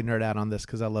could really nerd out on this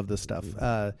because I love this stuff.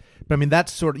 But I mean,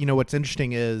 that's sort of, what's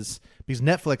interesting is because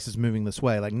Netflix is moving this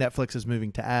way. Like Netflix is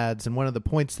moving to ads, and one of the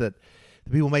points that the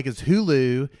people make is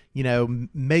Hulu,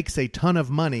 makes a ton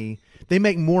of money. They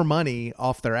make more money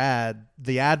off the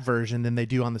ad version than they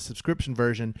do on the subscription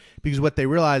version, because what they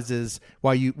realize is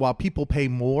while people pay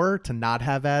more to not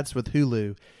have ads with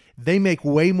Hulu, they make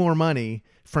way more money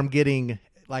from getting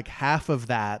like half of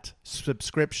that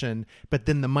subscription, but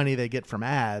then the money they get from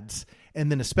ads.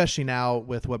 And then especially now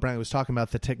with what Brian was talking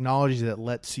about, the technology that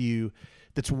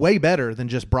that's way better than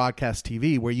just broadcast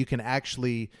TV, where you can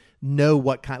actually know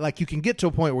what kind, like you can get to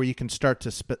a point where you can start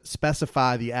to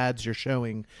specify the ads you're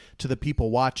showing to the people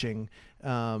watching,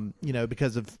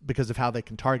 because of how they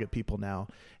can target people now.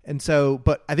 And so,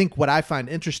 but I think what I find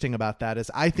interesting about that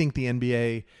is I think the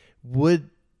NBA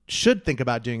should think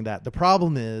about doing that. The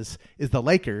problem is the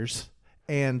Lakers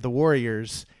and the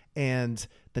Warriors and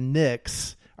the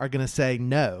Knicks are going to say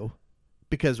no,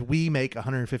 because we make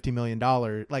 $150 million.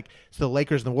 So the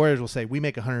Lakers and the Warriors will say, we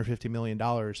make $150 million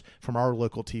from our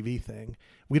local TV thing.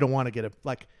 We don't want to get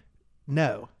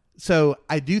no. So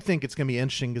I do think it's going to be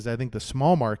interesting, because I think the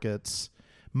small markets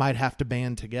might have to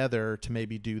band together to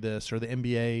maybe do this, or the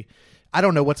NBA. I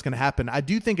don't know what's going to happen. I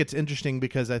do think it's interesting,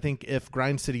 because I think if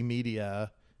Grind City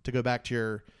Media, to go back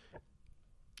to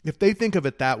if they think of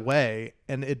it that way,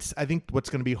 and I think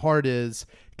what's going to be hard is,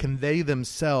 can they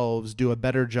themselves do a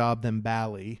better job than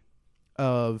Bally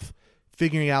of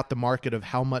figuring out the market of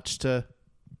how much to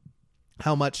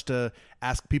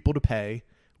ask people to pay,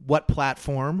 what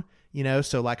platform,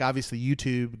 so like obviously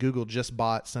YouTube, Google just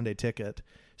bought Sunday Ticket.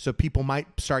 So people might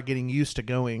start getting used to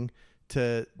going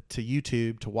to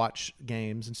YouTube to watch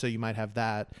games, and so you might have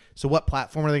that. So what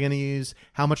platform are they going to use?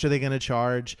 How much are they going to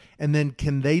charge? And then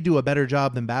can they do a better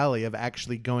job than Bally of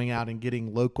actually going out and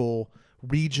getting local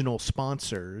regional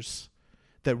sponsors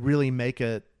that really make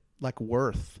it like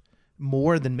worth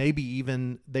more than maybe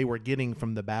even they were getting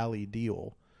from the Bally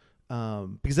deal?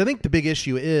 Because I think the big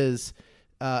issue is,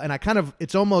 and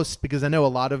it's almost, because I know a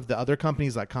lot of the other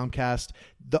companies like Comcast,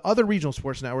 the other regional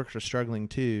sports networks are struggling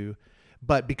too,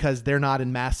 but because they're not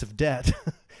in massive debt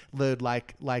load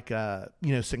like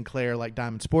Sinclair, like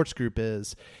Diamond Sports Group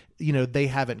is, they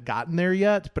haven't gotten there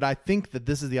yet. But I think that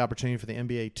this is the opportunity for the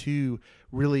NBA to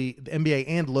really, the NBA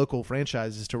and local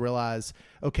franchises to realize,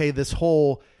 okay, this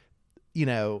whole,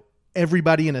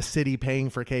 everybody in a city paying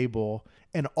for cable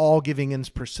and all giving in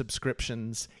for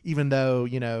subscriptions, even though,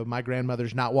 my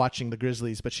grandmother's not watching the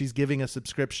Grizzlies, but she's giving a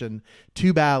subscription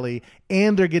to Bally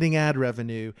and they're getting ad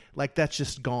revenue, like that's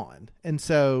just gone. And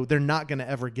so they're not going to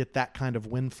ever get that kind of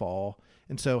windfall.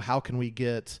 And so how can we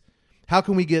get,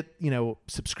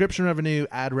 subscription revenue,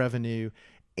 ad revenue,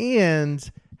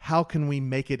 and how can we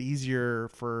make it easier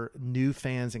for new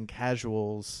fans and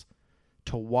casuals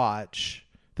to watch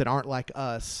that aren't like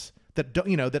us, that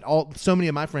don't, so many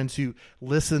of my friends who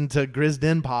listen to Grizz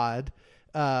Den Pod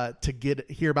to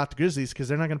hear about the Grizzlies, because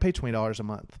they're not going to pay $20 a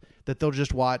month, that they'll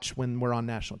just watch when we're on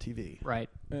national TV. Right.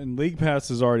 And League Pass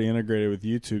is already integrated with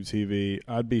YouTube TV.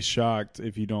 I'd be shocked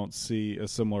if you don't see a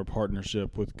similar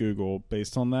partnership with Google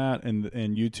based on that. And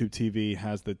YouTube TV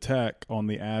has the tech on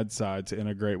the ad side to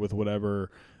integrate with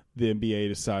whatever the NBA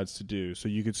decides to do. So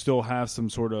you could still have some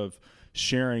sort of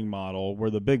sharing model where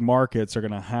the big markets are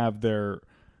going to have their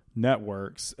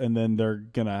networks, and then they're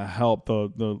going to help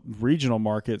the regional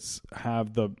markets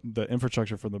have the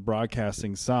infrastructure from the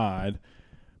broadcasting side.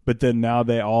 But then now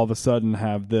they all of a sudden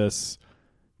have this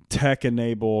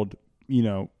tech-enabled,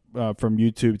 from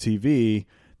YouTube TV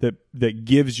that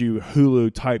gives you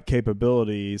Hulu-type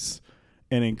capabilities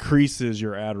and increases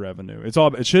your ad revenue.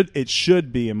 It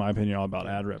should be, in my opinion, all about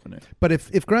ad revenue. But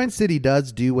if Grind City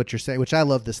does do what you're saying, which I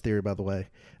love this theory, by the way,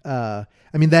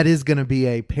 that is going to be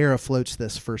a pair of floats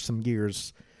this for some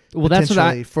years. Well, that's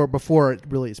what for before it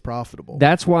really is profitable.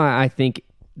 That's why I think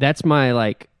that's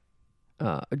my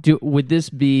would this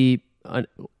be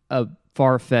a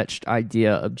far-fetched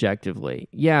idea objectively?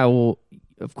 Yeah, well,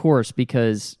 of course,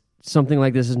 because something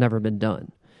like this has never been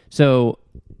done. So,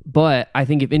 but I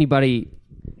think if anybody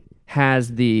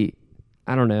has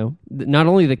not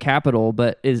only the capital,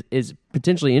 but is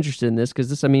potentially interested in this, because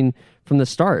this, from the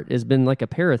start has been like a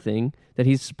para thing that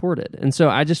he's supported. And so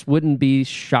I just wouldn't be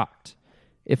shocked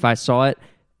if I saw it.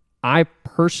 I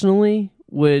personally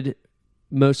would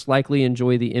most likely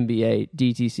enjoy the NBA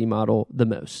DTC model the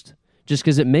most, just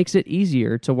because it makes it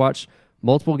easier to watch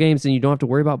multiple games and you don't have to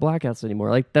worry about blackouts anymore.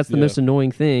 Like that's the most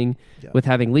annoying thing with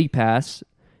having League Pass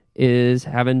is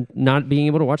not being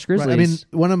able to watch Grizzlies. Right. I mean,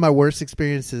 one of my worst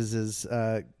experiences is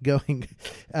going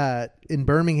in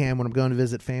Birmingham when I'm going to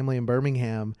visit family in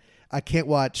Birmingham. I can't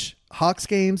watch Hawks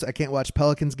games. I can't watch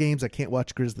Pelicans games. I can't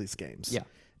watch Grizzlies games. Yeah.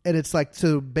 And it's like,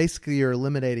 so basically you're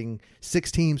eliminating 6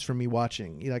 teams from me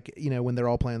watching, like, when they're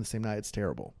all playing the same night. It's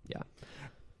terrible. Yeah.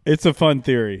 It's a fun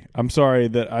theory. I'm sorry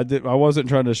that I wasn't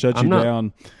trying to shut you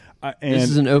down. This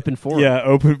is an open forum. Yeah,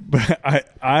 open. But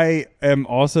I am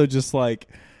also just like,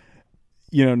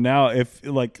 now if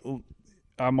like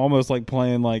I'm almost like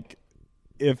playing like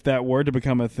if that were to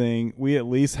become a thing, we at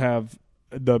least have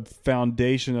the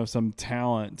foundation of some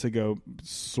talent to go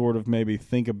sort of maybe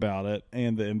think about it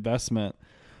and the investment.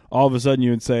 All of a sudden you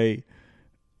would say,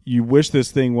 you wish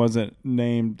this thing wasn't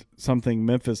named something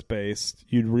Memphis based,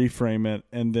 you'd reframe it,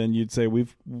 and then you'd say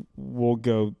we'll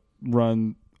go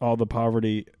run all the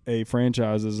Poverty A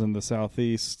franchises in the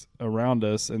Southeast around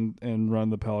us and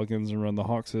run the Pelicans and run the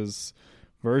Hawks'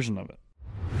 version of it.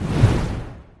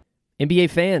 NBA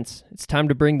fans, it's time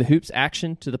to bring the hoops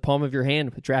action to the palm of your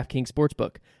hand with DraftKings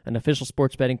Sportsbook, an official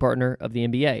sports betting partner of the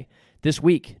NBA. This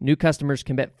week, new customers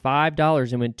can bet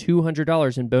 $5 and win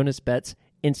 $200 in bonus bets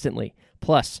instantly.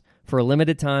 Plus, for a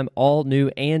limited time, all new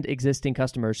and existing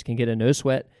customers can get a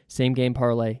no-sweat, same-game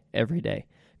parlay every day.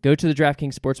 Go to the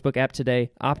DraftKings Sportsbook app today,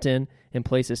 opt in, and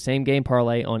place a same-game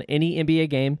parlay on any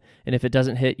NBA game, and if it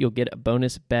doesn't hit, you'll get a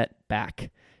bonus bet back.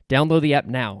 Download the app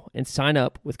now and sign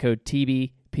up with code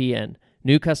TBPN.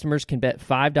 New customers can bet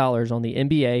 $5 on the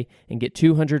NBA and get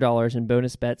 $200 in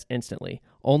bonus bets instantly,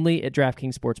 only at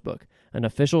DraftKings Sportsbook, an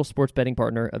official sports betting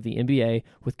partner of the NBA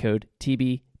with code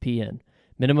TBPN.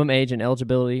 Minimum age and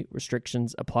eligibility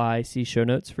restrictions apply. See show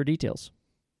notes for details.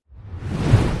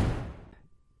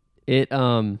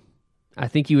 I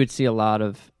think you would see a lot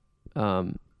of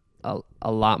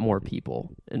a lot more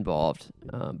people involved,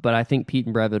 but I think Pete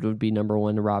and Brevin would be number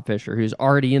one to Rob Fisher, who's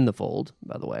already in the fold,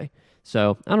 by the way.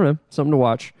 So I don't know, something to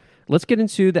watch. Let's get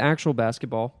into the actual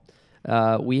basketball.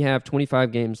 We have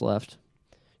 25 games left.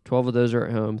 12 of those are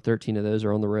at home. 13 of those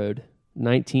are on the road.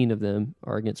 19 of them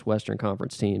are against Western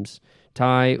Conference teams.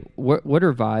 Ty, what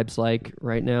are vibes like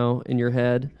right now in your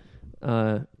head?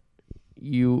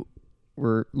 You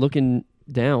were looking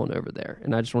down over there,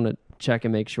 and I just want to check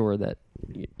and make sure that,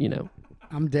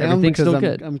 I'm down everything's because still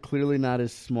good. I'm clearly not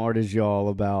as smart as y'all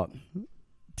about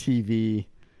TV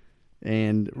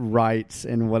and rights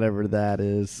and whatever that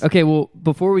is. Okay, well,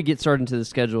 before we get started into the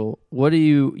schedule, what do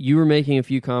you were making a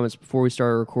few comments before we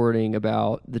started recording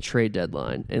about the trade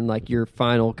deadline and like your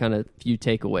final kind of few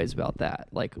takeaways about that.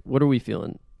 Like, what are we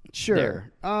feeling? Sure.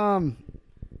 There? I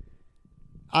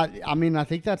mean, I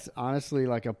think that's honestly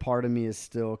like a part of me is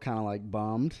still kind of like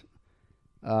bummed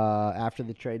after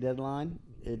the trade deadline.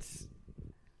 It's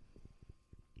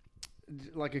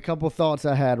like a couple thoughts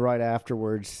I had right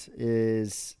afterwards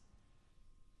is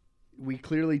we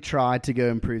clearly tried to go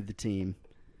improve the team.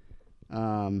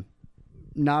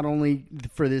 Not only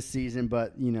for this season,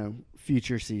 but,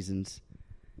 future seasons.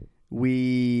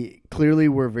 We clearly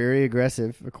were very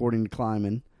aggressive, according to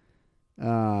Kleiman.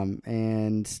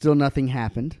 And still nothing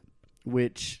happened,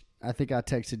 which I think I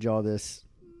texted y'all this.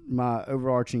 My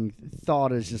overarching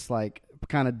thought is just like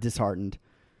kind of disheartened,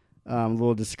 a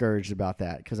little discouraged about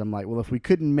that because I'm like, well, if we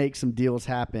couldn't make some deals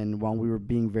happen while we were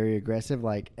being very aggressive,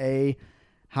 like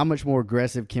how much more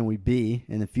aggressive can we be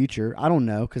in the future? I don't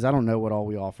know because I don't know what all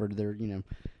we offered. There,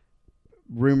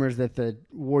 rumors that the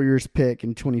Warriors pick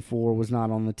in 24 was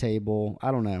not on the table.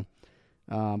 I don't know.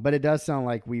 But it does sound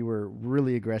like we were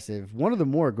really aggressive. One of the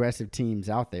more aggressive teams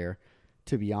out there,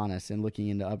 to be honest, and looking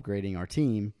into upgrading our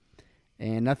team.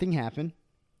 And nothing happened,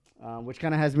 which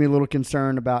kind of has me a little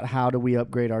concerned about how do we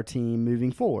upgrade our team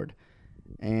moving forward.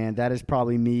 And that is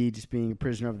probably me just being a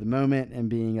prisoner of the moment and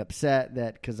being upset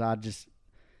that because I just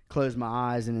closed my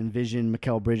eyes and envisioned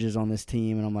Mikal Bridges on this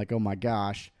team. And I'm like, oh, my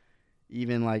gosh.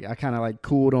 Even like I kind of like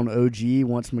cooled on OG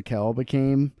once Mikal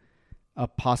became a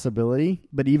possibility,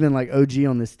 but even like OG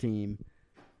on this team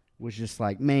was just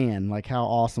like, man, like how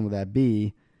awesome would that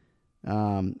be?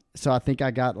 So I think I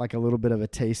got like a little bit of a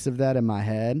taste of that in my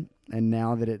head, and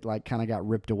now that it like kind of got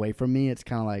ripped away from me, it's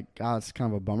kind of like, God, it's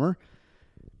kind of a bummer.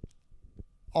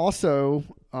 Also,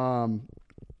 kind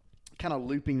of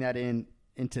looping that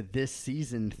into this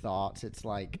season thoughts, it's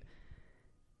like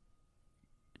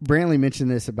Brantley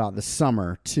mentioned this about the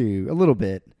summer too, a little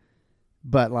bit,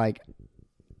 but like,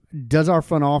 does our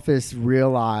front office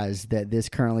realize that this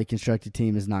currently constructed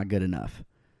team is not good enough?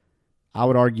 I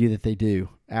would argue that they do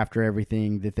after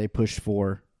everything that they pushed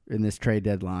for in this trade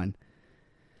deadline.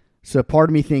 So part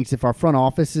of me thinks if our front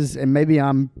office is, and maybe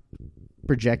I'm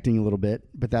projecting a little bit,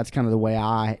 but that's kind of the way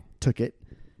I took it,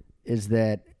 is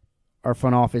that our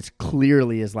front office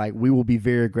clearly is like, we will be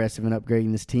very aggressive in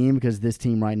upgrading this team because this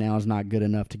team right now is not good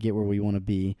enough to get where we want to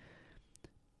be.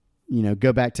 You know,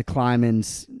 go back to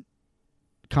Kleiman's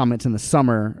comments in the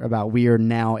summer about we are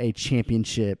now a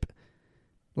championship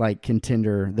like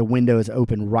contender. The window is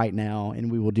open right now,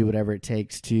 and we will do whatever it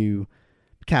takes to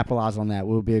capitalize on that.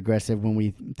 We'll be aggressive when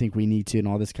we think we need to and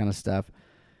all this kind of stuff.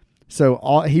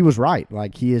 So he was right.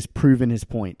 Like, he has proven his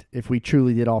point. If we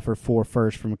truly did offer 4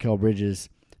 firsts for Mikal Bridges,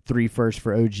 3 firsts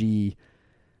for OG,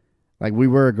 like, we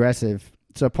were aggressive.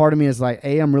 So part of me is like,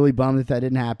 I'm really bummed that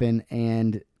didn't happen,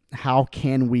 and how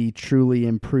can we truly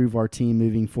improve our team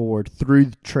moving forward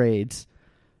through trades?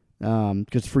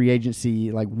 Because free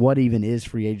agency, like, what even is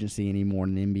free agency anymore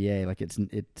in the NBA? Like,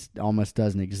 it almost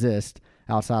doesn't exist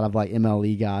outside of like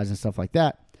MLE guys and stuff like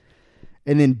that.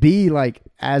 And then B, like,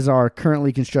 as our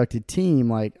currently constructed team,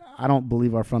 like, I don't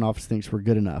believe our front office thinks we're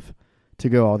good enough to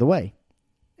go all the way.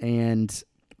 And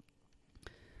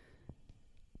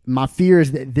my fear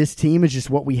is that this team is just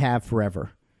what we have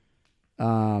forever.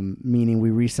 Meaning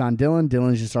we re-sign Dillon.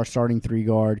 Dillon's just our starting 3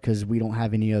 guard because we don't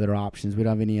have any other options. We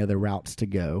don't have any other routes to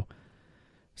go.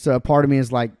 So a part of me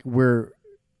is like,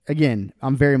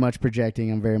 I'm very much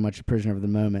projecting. I'm very much a prisoner of the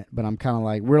moment. But I'm kind of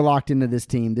like, we're locked into this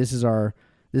team. This is our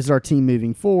team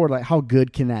moving forward. Like, how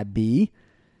good can that be?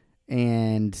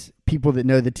 And people that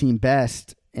know the team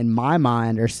best, in my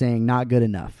mind, are saying not good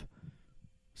enough.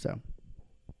 So,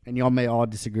 and y'all may all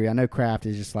disagree. I know Kraft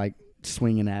is just like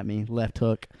swinging at me, left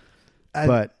hook.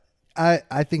 But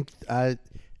I think I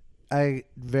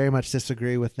very much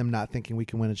disagree with them not thinking we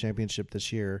can win a championship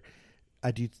this year.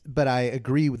 I do, but I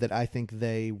agree with that. I think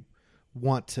they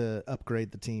want to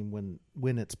upgrade the team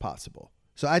when it's possible.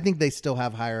 So I think they still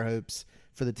have higher hopes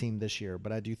for the team this year,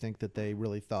 but I do think that they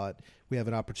really thought we have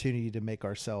an opportunity to make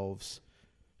ourselves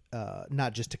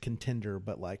not just a contender,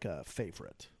 but like a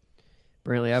favorite.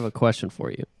 Brantley, I have a question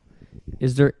for you.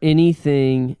 Is there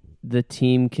anything the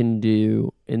team can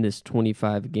do in this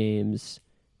 25 games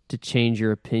to change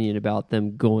your opinion about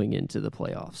them going into the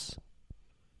playoffs?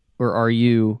 Or are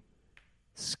you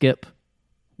skip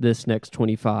this next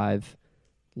 25,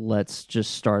 let's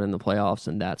just start in the playoffs,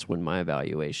 and that's when my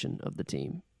evaluation of the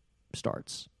team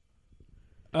starts?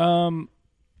 I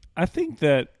think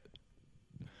that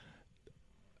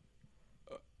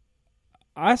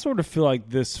I sort of feel like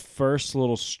this first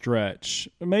little stretch,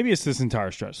 maybe it's this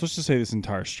entire stretch. Let's just say this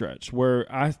entire stretch, where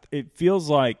it feels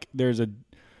like there's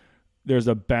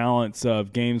a balance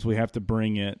of games we have to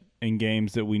bring it and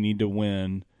games that we need to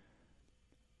win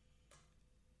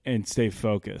and stay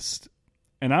focused.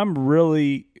 And I'm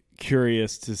really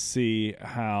curious to see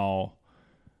how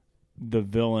the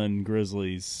villain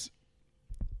Grizzlies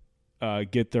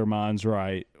get their minds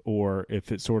right, or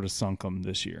if it sort of sunk them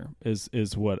this year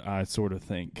is what I sort of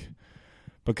think.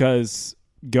 Because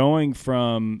going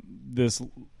from this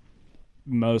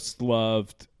most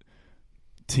loved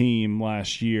team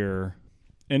last year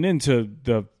and into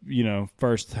the,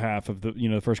 first half of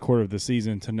the, first quarter of the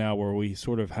season to now where we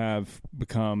sort of have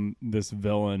become this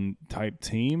villain type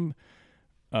team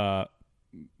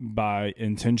by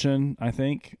intention, I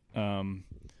think.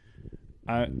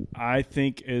 I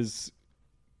think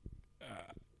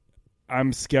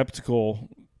I'm skeptical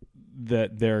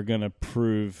that they're going to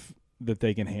prove that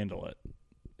they can handle it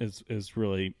is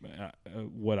really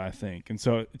what I think. And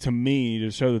so to me,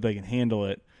 to show that they can handle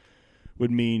it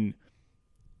would mean,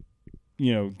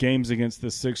 games against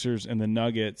the Sixers and the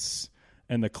Nuggets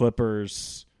and the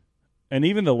Clippers and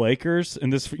even the Lakers.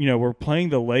 And this, we're playing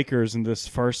the Lakers in this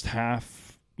first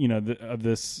half, of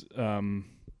this, the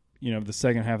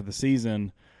second half of the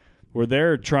season where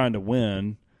they're trying to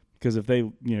win. Because if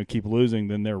they, keep losing,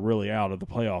 then they're really out of the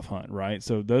playoff hunt, right?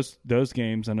 So those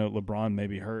games, I know LeBron may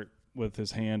be hurt with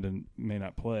his hand and may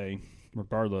not play,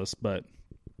 regardless. But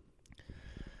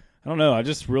I don't know. I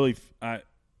just really,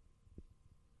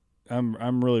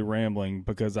 I'm really rambling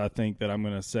because I think that I'm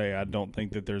going to say I don't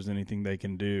think that there's anything they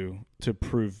can do to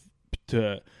prove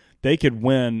they could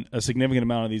win a significant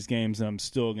amount of these games, and I'm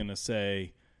still going to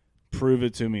say, prove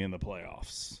it to me in the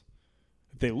playoffs.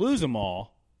 If they lose them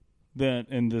all, then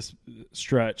in this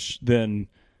stretch, then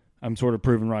I'm sort of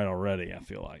proven right already, I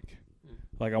feel like.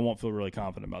 Like, I won't feel really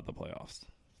confident about the playoffs.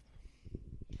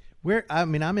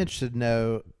 I'm interested to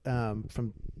know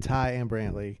from Ty and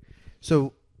Brantley.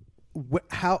 So,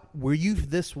 how were you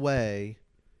this way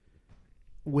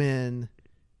when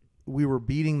we were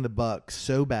beating the Bucks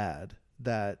so bad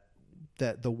that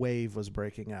the wave was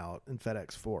breaking out in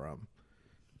FedEx Forum?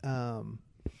 I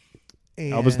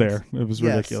was there. It was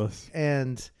ridiculous.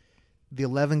 And the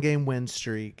 11-game win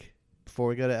streak before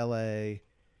we go to LA.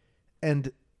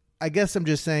 And I guess I'm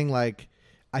just saying, like,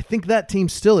 I think that team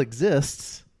still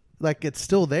exists. Like, it's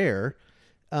still there.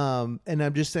 And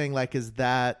I'm just saying, like, is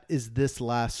this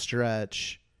last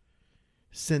stretch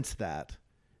since that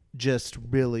just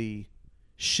really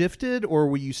shifted, or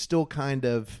were you still kind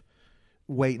of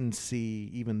wait and see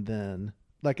even then?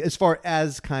 Like, as far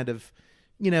as kind of,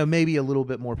 maybe a little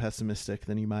bit more pessimistic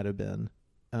than you might have been,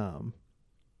 than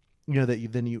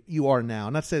you are now.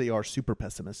 Not to say that you are super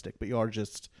pessimistic, but you are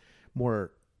just a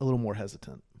little more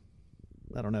hesitant.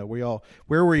 I don't know.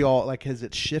 Where were y'all? Like, has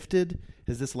it shifted?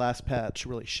 Has this last patch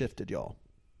really shifted y'all?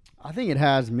 I think it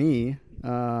has me.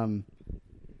 The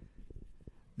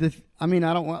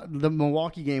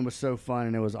Milwaukee game was so fun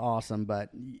and it was awesome, but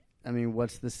I mean,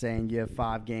 what's the saying? You have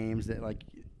 5 games that, like,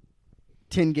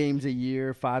 10 games a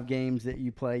year, 5 games that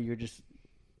you play,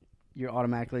 you're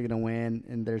automatically going to win,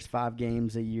 and there's 5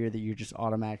 games a year that you're just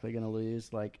automatically going to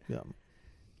lose. Like, Yeah.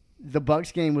 The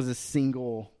Bucks game was a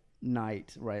single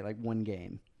night, right? Like, one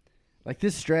game. Like,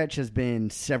 this stretch has been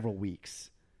several weeks.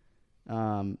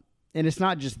 And it's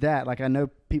not just that. Like, I know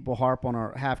people harp on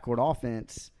our half-court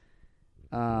offense.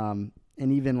 And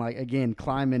even, like, again,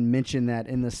 Kleiman mentioned that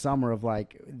in the summer of,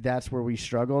 like, that's where we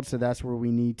struggled, so that's where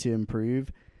we need to improve.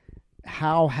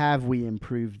 How have we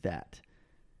improved that?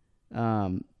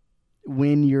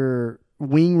 When your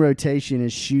wing rotation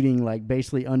is shooting, like,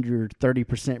 basically under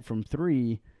 30% from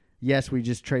 3, yes, we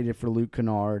just traded for Luke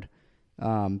Kennard,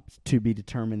 to be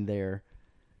determined there.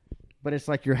 But it's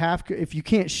like if you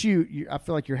can't shoot, I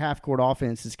feel like your half-court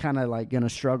offense is kind of, like, going to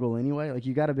struggle anyway. Like,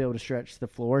 you got to be able to stretch the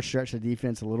floor, stretch the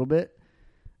defense a little bit.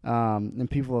 And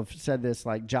people have said this,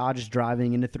 like, Ja just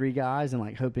driving into 3 guys and,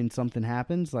 like, hoping something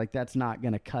happens. Like, that's not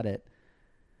going to cut it.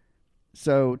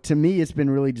 So, to me, it's been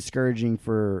really discouraging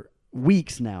for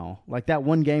weeks now. Like, that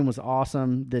one game was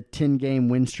awesome. The 10-game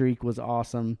win streak was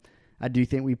awesome. I do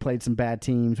think we played some bad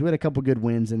teams. We had a couple good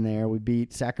wins in there. We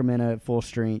beat Sacramento at full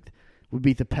strength. We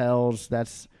beat the Pels.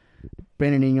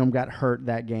 Brandon Ingram got hurt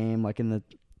that game, like in the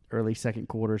early second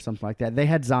quarter or something like that. They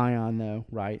had Zion, though,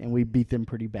 right? And we beat them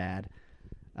pretty bad.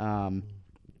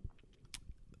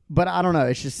 But I don't know.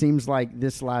 It just seems like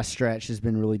this last stretch has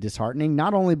been really disheartening,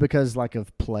 not only because, like,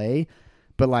 of play,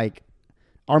 but, like,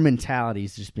 our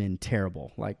mentality's just been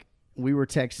terrible. Like, we were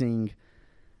texting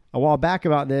a while back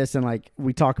about this, and, like,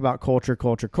 we talk about culture,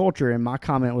 and my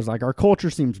comment was, like, our culture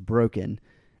seems broken,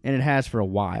 and it has for a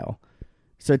while.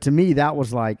 So to me, that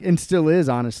was, like, and still is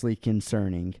honestly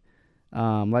concerning.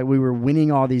 Like, we were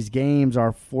winning all these games.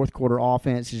 Our fourth quarter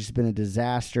offense has just been a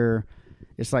disaster.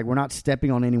 It's like we're not stepping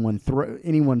on anyone's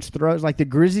throats. Like, the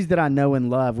Grizzlies that I know and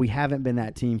love, we haven't been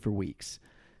that team for weeks.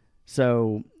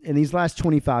 So in these last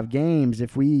 25 games,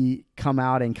 if we come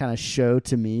out and kind of show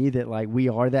to me that, like, we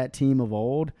are that team of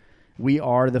old, we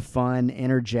are the fun,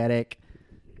 energetic.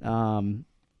 I don't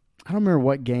remember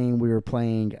what game we were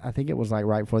playing. I think it was, like,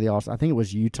 right before the All-Star. I think it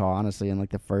was Utah, honestly, in,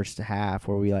 like, the first half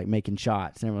where we, like, making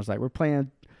shots. And everyone was like, we're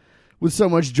playing with so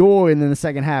much joy. And then the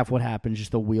second half, what happens?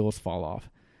 Just the wheels fall off.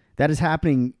 That is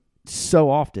happening so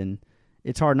often.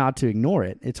 It's hard not to ignore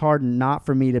it. It's hard not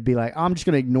for me to be like, I'm just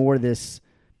going to ignore this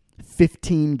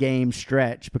 15-game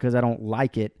stretch because I don't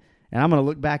like it. And I'm going to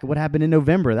look back at what happened in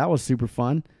November. That was super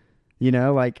fun.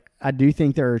 Like, I do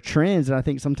think there are trends, and I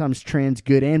think sometimes trends,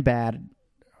 good and bad,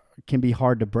 can be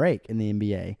hard to break in the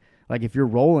NBA. Like, if you're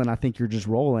rolling, I think you're just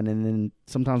rolling, and then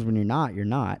sometimes when you're not, you're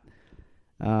not.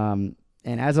 And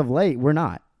as of late, we're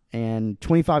not. And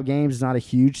 25 games is not a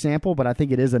huge sample, but I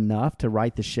think it is enough to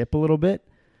right the ship a little bit.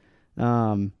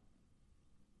 But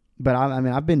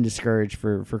I've been discouraged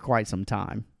for quite some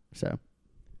time. So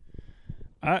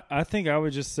I think I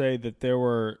would just say that there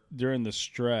were, during the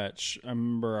stretch, I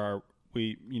remember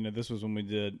this was when we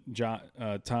did, Ty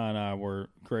and I were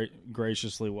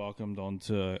graciously welcomed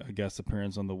onto a guest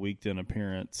appearance on the weekend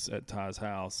appearance at Ty's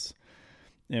house.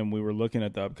 And we were looking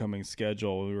at the upcoming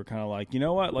schedule. We were kind of like, you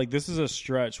know what? Like, this is a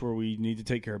stretch where we need to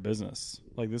take care of business.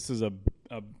 Like, this is a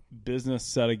business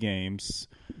set of games.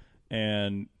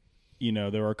 And,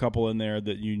 there were a couple in there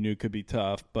that you knew could be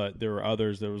tough, but there were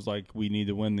others that was like, we need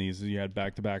to win these. You had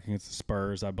back-to-back against the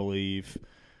Spurs, I believe.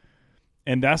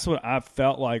 And that's what I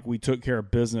felt like. We took care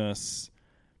of business.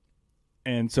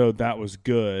 And so that was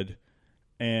good.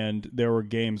 And there were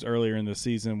games earlier in the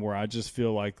season where I just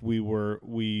feel like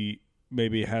we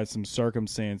maybe had some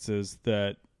circumstances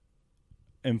that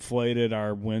inflated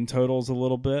our win totals a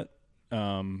little bit.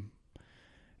 And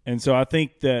so I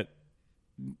think that,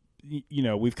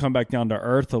 we've come back down to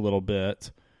earth a little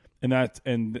bit, and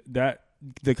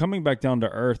the coming back down to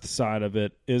earth side of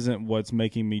it isn't what's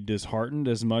making me disheartened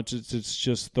as much as it's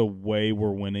just the way we're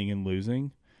winning and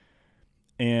losing.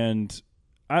 And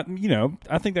I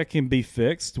think that can be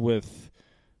fixed with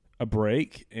a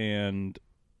break and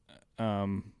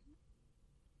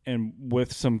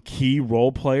with some key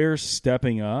role players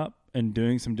stepping up and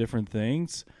doing some different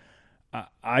things.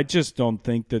 I just don't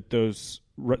think that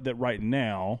that right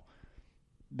now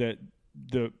that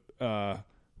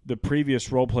the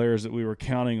previous role players that we were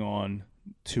counting on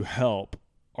to help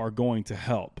are going to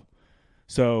help.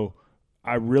 So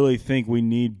I really think we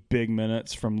need big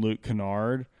minutes from Luke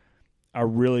Kennard. I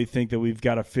really think that we've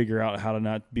got to figure out how to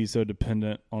not be so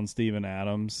dependent on Steven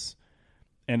Adams.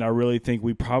 And I really think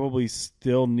we probably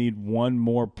still need one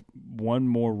more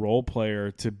role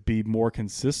player to be more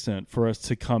consistent for us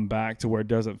to come back to where it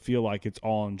doesn't feel like it's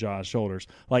all on Ja's shoulders.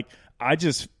 Like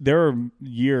there are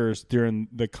years during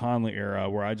the Conley era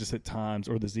where I just at times,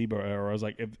 or the Zebo era, I was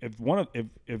like, if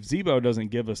Zebo doesn't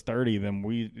give us 30, then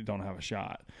we don't have a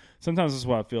shot. Sometimes this is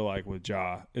what I feel like with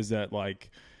Ja, is that like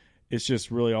it's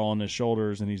just really all on his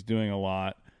shoulders and he's doing a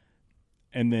lot.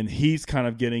 And then he's kind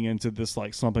of getting into this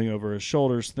like slumping over his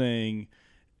shoulders thing,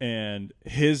 and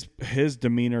his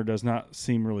demeanor does not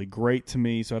seem really great to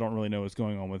me, so I don't really know what's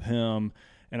going on with him.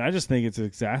 And I just think it's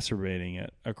exacerbating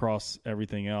it across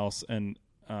everything else. And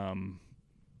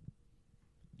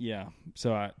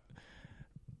so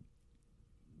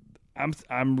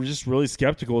I'm just really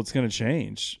skeptical it's going to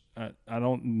change. I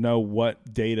don't know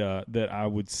what data that I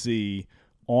would see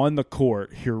on the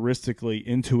court, heuristically,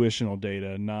 intuitional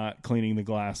data, not cleaning the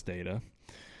glass data,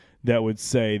 that would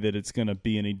say that it's going to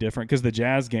be any different. Because the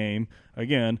Jazz game,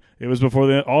 again, it was before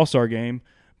the All-Star game,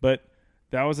 but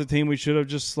that was a team we should have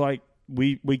just like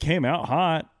we came out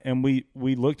hot and we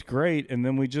looked great, and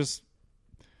then we just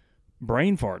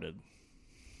brain farted.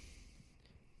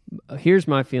 Here's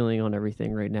my feeling on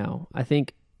everything right now. I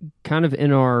think kind of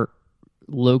in our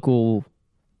local,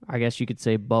 I guess you could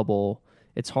say, bubble,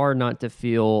 it's hard not to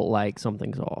feel like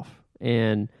something's off.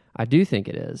 And I do think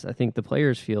it is. I think the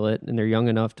players feel it, and they're young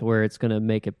enough to where it's going to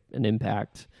make an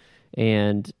impact.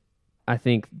 And I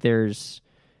think there's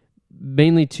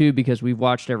mainly two, because we've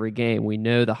watched every game. We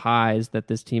know the highs that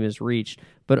this team has reached.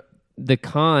 But the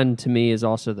con to me is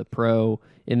also the pro,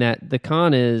 in that the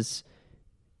con is,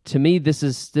 to me, this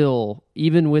is still,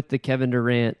 even with the Kevin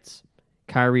Durant,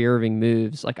 Kyrie Irving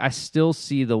moves, like I still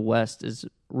see the West as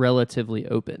relatively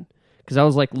open. Because I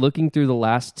was like looking through the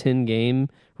last 10 game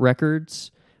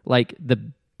records, like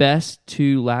the best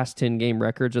two last 10 game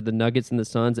records are the Nuggets and the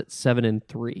Suns at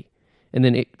 7-3. And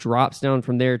then it drops down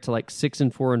from there to like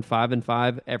 6-4 and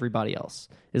 5-5. Everybody else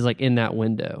is like in that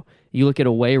window. You look at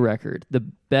away record, the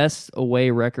best away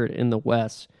record in the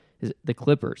West is the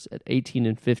Clippers at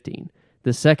 18-15.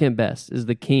 The second best is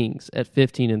the Kings at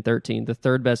 15-13. The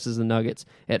third best is the Nuggets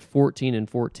at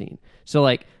 14-14. So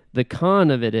like the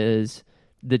con of it is,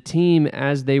 the team,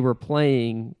 as they were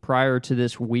playing prior to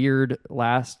this weird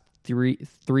last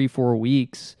 3-4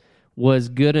 weeks, was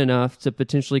good enough to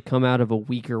potentially come out of a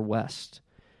weaker West.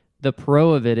 The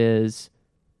pro of it is,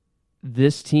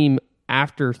 this team,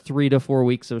 after 3 to 4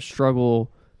 weeks of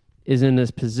struggle, is in this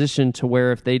position to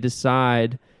where if they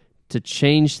decide to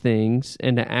change things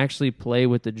and to actually play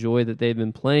with the joy that they've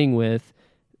been playing with,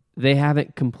 they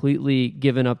haven't completely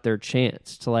given up their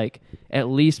chance to like at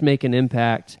least make an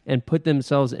impact and put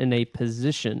themselves in a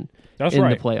position the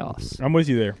playoffs. I'm with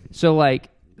you there. So like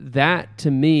that to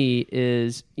me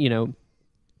is,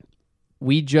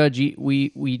 we judge,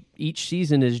 we each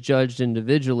season is judged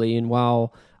individually. And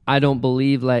while I don't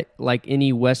believe like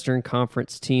any Western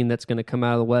Conference team that's going to come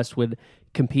out of the West would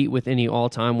compete with any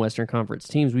all-time Western Conference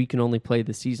teams, we can only play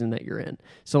the season that you're in.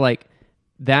 So like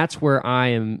that's where I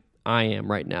am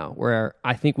right now, where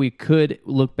I think we could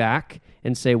look back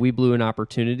and say we blew an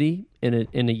opportunity in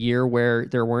a year where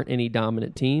there weren't any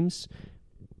dominant teams,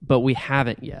 but we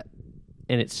haven't yet,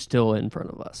 and it's still in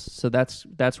front of us. So that's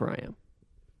where I am,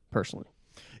 personally.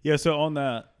 Yeah, so on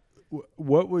that,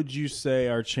 what would you say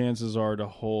our chances are to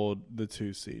hold the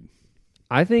 2 seed?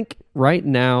 I think right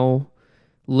now,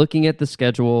 looking at the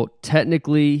schedule,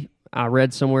 technically, I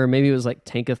read somewhere, maybe it was like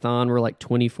Tankathon, we're like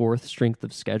 24th strength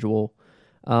of schedule.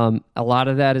 A lot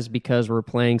of that is because we're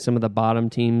playing some of the bottom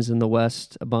teams in the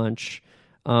West a bunch.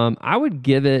 I would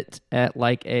give it at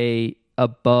like a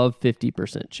above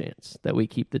 50% chance that we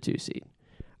keep the 2 seed.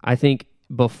 I think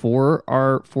before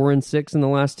our 4-6 in the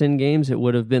last 10 games, it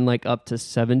would have been like up to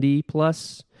 70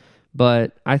 plus.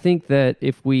 But I think that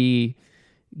if we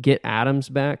get Adams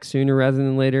back sooner rather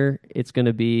than later, it's going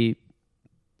to be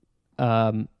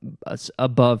above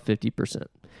 50%.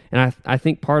 And I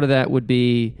think part of that would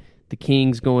be the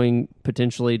Kings going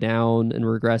potentially down and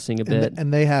regressing a bit.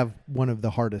 And they have one of the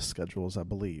hardest schedules, I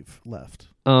believe, left.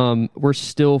 We're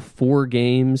still 4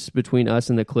 games between us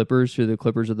and the Clippers, who the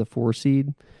Clippers are the 4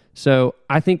 seed. So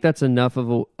I think that's enough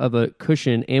of a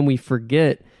cushion. And we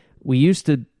forget, we used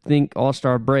to think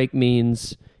All-Star break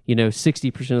means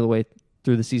 60% of the way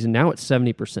through the season. Now it's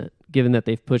 70%, given that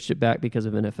they've pushed it back because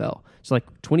of NFL. So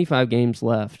like 25 games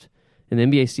left in the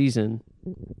NBA season.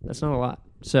 That's not a lot.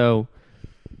 So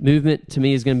movement to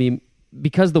me is going to be,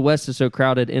 because the West is so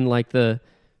crowded, in like the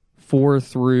 4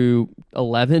 through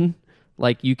 11,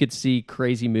 like you could see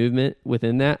crazy movement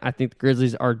within that. I think the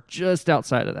Grizzlies are just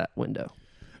outside of that window.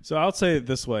 So I'll say it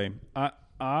this way.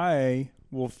 I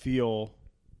will feel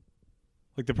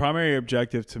like the primary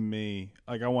objective to me,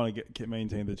 like I want to get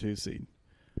maintain the 2 seed.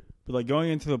 But like going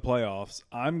into the playoffs,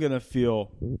 I'm going to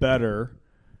feel better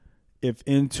if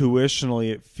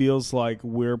intuitionally it feels like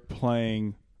we're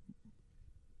playing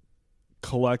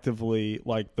collectively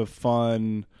like the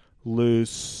fun,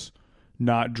 loose,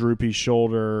 not droopy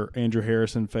shoulder Andrew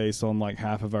Harrison face on like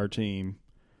half of our team,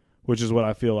 which is what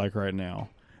I feel like right now.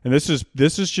 And this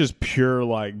is just pure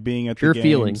like being at the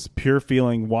games, pure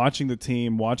feeling, watching the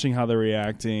team, watching how they're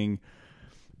reacting.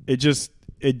 It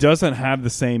doesn't have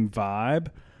the same vibe.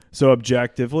 So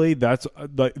objectively, that's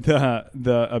like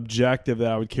the objective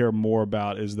that I would care more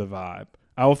about is the vibe.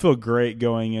 I will feel great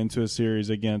going into a series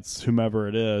against whomever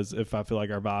it is if I feel like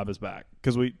our vibe is back.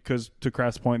 Because to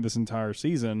Kraft's point, this entire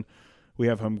season we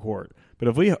have home court. But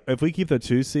if we keep the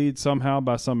 2 seed somehow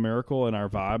by some miracle and our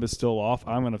vibe is still off,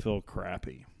 I'm going to feel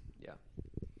crappy. Yeah.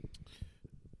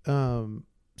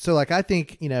 So like I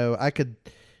think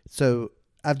so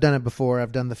I've done it before.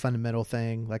 I've done the fundamental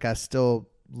thing. Like I still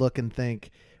look and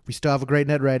think we still have a great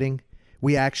net rating.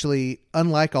 We actually,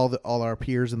 unlike all our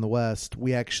peers in the West,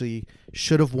 we actually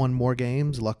should have won more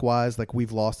games luck-wise. Like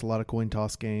we've lost a lot of coin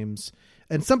toss games.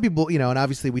 And some people, and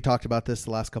obviously we talked about this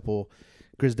the last couple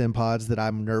Grizzden pods, that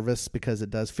I'm nervous because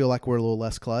it does feel like we're a little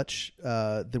less clutch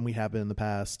than we have been in the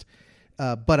past.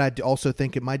 But I also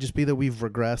think it might just be that we've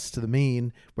regressed to the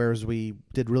mean, whereas we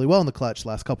did really well in the clutch the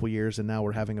last couple years, and now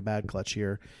we're having a bad clutch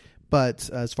year.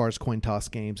 But as far as coin toss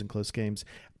games and close games,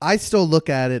 I still look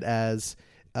at it as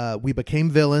we became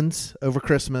villains over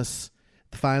Christmas,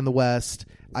 defying the West.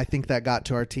 I think that got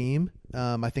to our team.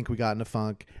 I think we got in a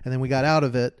funk, and then we got out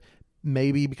of it,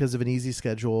 maybe because of an easy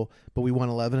schedule, but we won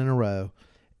 11 in a row.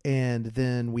 And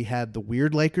then we had the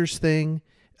weird Lakers thing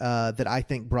that I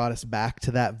think brought us back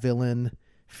to that villain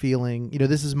feeling.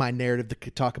 This is my narrative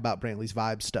to talk about Brantley's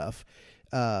vibe stuff.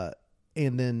 And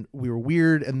then we were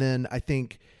weird, and then I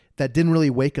think that didn't really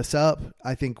wake us up.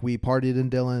 I think we partied in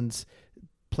Dillon's,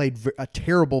 played a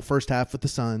terrible first half with the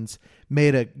Suns,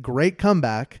 made a great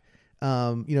comeback,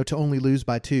 to only lose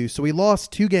by 2. So we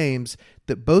lost 2 games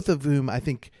that both of whom I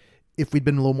think if we'd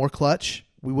been a little more clutch,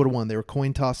 we would have won. They were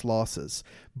coin toss losses.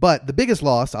 But the biggest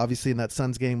loss, obviously, in that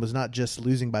Suns game was not just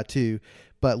losing by 2,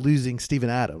 but losing Steven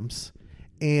Adams.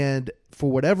 And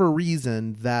for whatever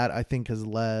reason, that I think has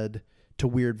led to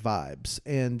weird vibes.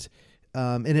 And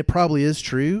it probably is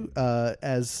true,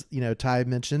 as Ty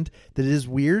mentioned, that it is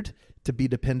weird to be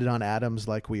dependent on Adams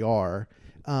like we are.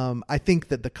 I think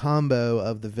that the combo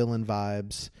of the villain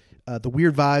vibes, the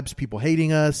weird vibes, people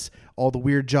hating us, all the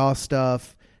weird jaw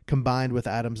stuff, combined with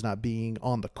Adams not being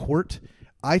on the court,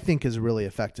 I think has really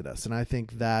affected us. And I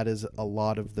think that is a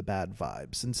lot of the bad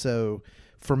vibes. And so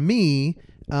for me,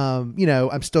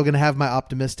 I'm still going to have my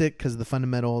optimistic because of the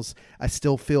fundamentals. I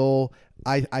still feel,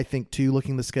 I think too,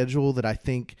 looking at the schedule, that I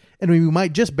think, and we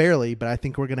might just barely, but I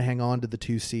think we're going to hang on to the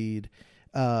 2 seed.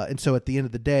 And so at the end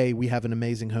of the day, we have an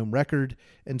amazing home record.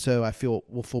 And so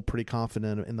we'll feel pretty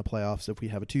confident in the playoffs if we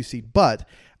have a 2 seed. But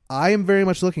I am very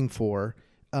much looking for,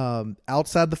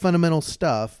 outside the fundamental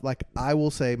stuff, like I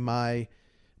will say my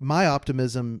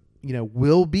optimism,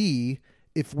 will be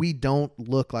if we don't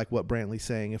look like what Brantley's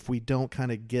saying, if we don't kind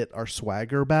of get our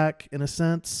swagger back in a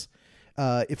sense,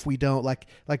 if we don't like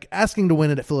asking to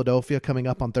win it at Philadelphia coming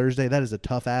up on Thursday, that is a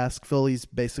tough ask. Philly's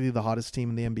basically the hottest team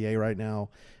in the NBA right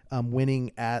now.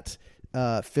 Winning at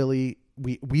Philly,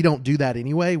 we don't do that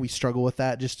anyway. We struggle with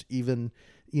that just even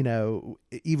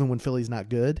when Philly's not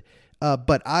good.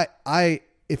 But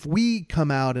if we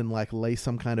come out and like lay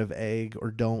some kind of egg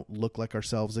or don't look like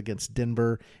ourselves against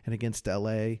Denver and against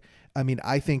LA, I mean,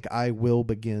 I think I will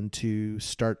begin to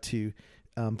start to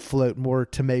float more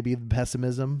to maybe the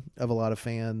pessimism of a lot of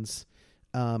fans.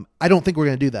 I don't think we're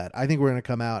going to do that. I think we're going to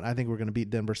come out. I think we're going to beat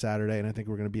Denver Saturday, and I think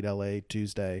we're going to beat LA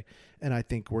Tuesday. And I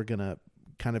think we're going to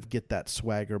kind of get that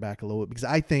swagger back a little bit, because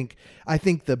I think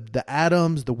the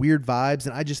Adams, the weird vibes,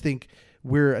 and I just think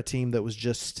we're a team that was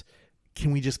just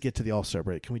can we just get to the All-Star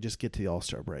break? Can we just get to the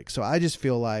All-Star break? So I just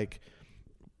feel like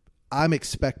I'm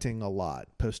expecting a lot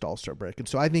post All-Star break. And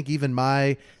so I think even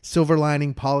my silver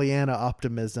lining Pollyanna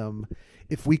optimism,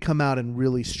 if we come out and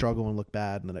really struggle and look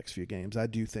bad in the next few games, I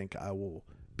do think I will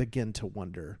begin to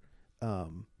wonder,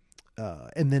 and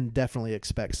then definitely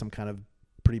expect some kind of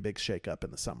pretty big shakeup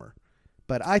in the summer.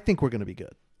 But I think we're going to be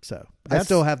good. So I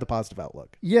still have the positive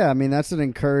outlook. Yeah, I mean, that's an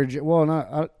encouraging.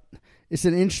 Well, it's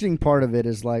an interesting part of it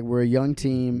is like we're a young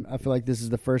team. I feel like this is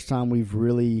the first time we've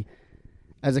really,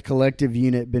 as a collective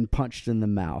unit, been punched in the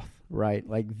mouth, right?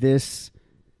 Like this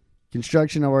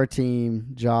construction of our team,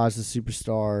 Jaws the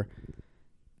superstar,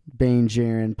 Bane,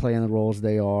 Jaren playing the roles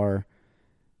they are.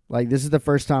 Like this is the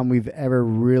first time we've ever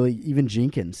really, even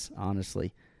Jenkins,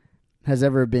 honestly, has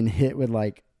ever been hit with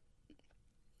like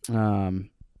a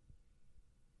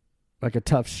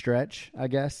tough stretch, I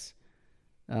guess.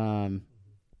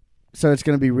 So it's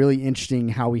going to be really interesting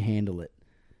how we handle it.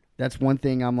 That's one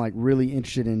thing I'm like really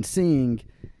interested in seeing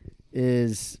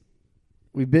is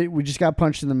we just got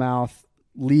punched in the mouth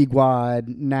league wide,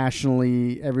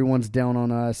 nationally. Everyone's down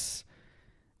on us.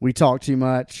 We talk too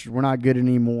much. We're not good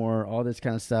anymore. All this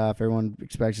kind of stuff. Everyone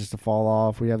expects us to fall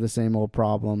off. We have the same old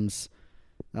problems.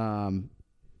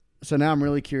 So now I'm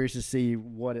really curious to see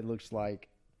what it looks like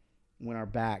when our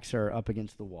backs are up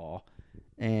against the wall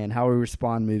and how we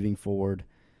respond moving forward.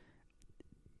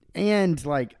 And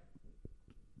like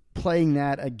playing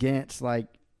that against like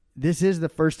this is the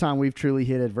first time we've truly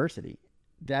hit adversity.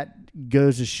 That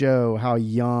goes to show how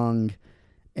young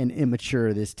and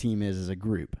immature this team is as a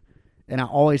group. And I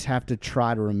always have to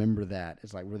try to remember that.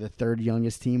 It's like we're the third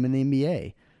youngest team in the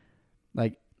NBA.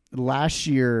 Like last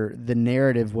year, the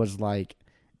narrative was like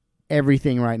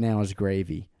everything right now is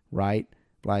gravy, right?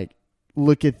 Like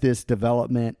look at this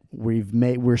development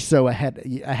we're so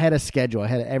ahead of schedule.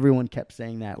 Everyone kept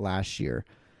saying that last year.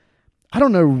 I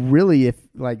don't know really if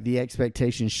like the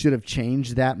expectations should have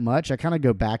changed that much. I kind of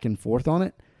go back and forth on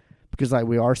it because like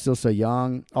we are still so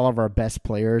young. All of our best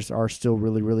players are still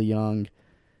really, really young.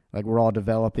 Like we're all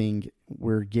developing.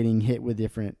 We're getting hit with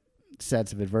different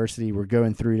sets of adversity. We're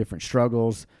going through different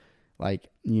struggles. Like,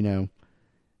 you know,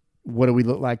 what do we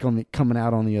look like coming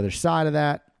out on the other side of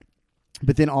that?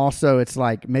 But then also it's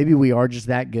like maybe we are just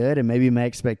that good and maybe my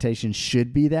expectations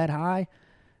should be that high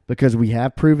because we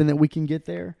have proven that we can get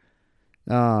there.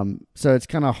 So it's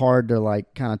kind of hard to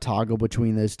like kind of toggle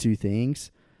between those two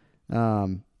things.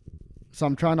 So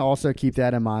I'm trying to also keep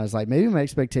that in mind. Is like maybe my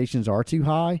expectations are too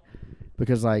high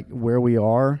because like where we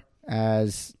are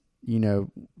as, you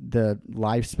know, the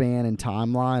lifespan and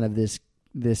timeline of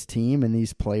this team and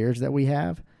these players that we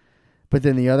have. But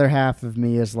then the other half of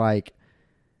me is like,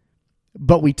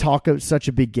 but we talk of such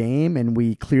a big game and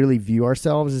we clearly view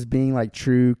ourselves as being like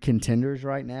true contenders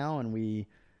right now. And we,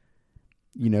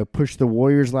 you know, pushed the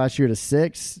Warriors last year to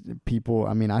 6. People,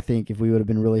 I mean, I think if we would have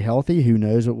been really healthy, who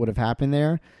knows what would have happened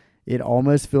there. It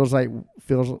almost feels like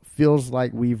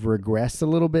we've regressed a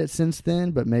little bit since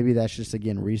then, but maybe that's just,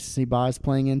 again, recency bias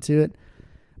playing into it.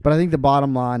 But I think the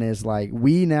bottom line is like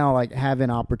we now like have an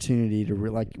opportunity to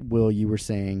like Will, you were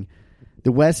saying,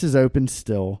 the West is open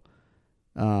still.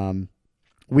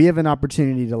 We have an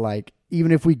opportunity to like,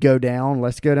 even if we go down,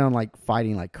 let's go down like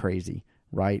fighting like crazy,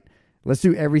 right? Let's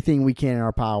do everything we can in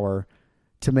our power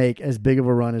to make as big of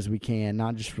a run as we can,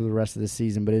 not just for the rest of the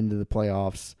season, but into the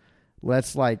playoffs.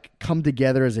 Let's like come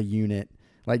together as a unit.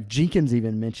 Like Jenkins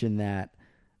even mentioned that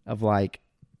of like,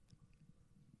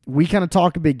 we kind of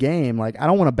talk a big game. Like, I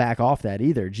don't want to back off that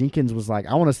either. Jenkins was like,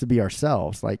 I want us to be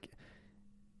ourselves. Like,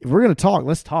 if we're going to talk,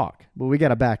 let's talk, but we got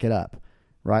to back it up,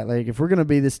 right? Like, if we're going to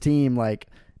be this team, like,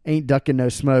 ain't ducking no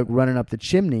smoke, running up the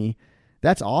chimney,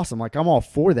 that's awesome. Like, I'm all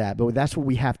for that, but that's what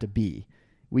we have to be.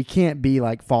 We can't be,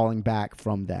 like, falling back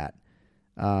from that.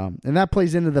 And that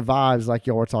plays into the vibes like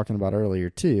y'all were talking about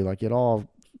earlier, too. Like, it all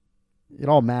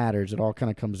matters. It all kind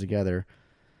of comes together.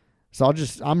 So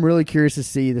I'm really curious to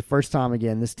see the first time,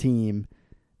 again, this team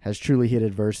has truly hit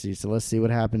adversity. So let's see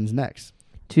what happens next.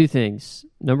 2 things.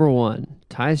 Number 1,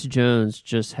 Tyus Jones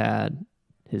just had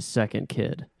his second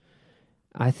kid.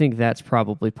 I think that's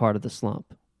probably part of the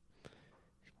slump.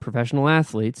 Professional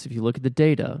athletes, if you look at the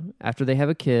data, after they have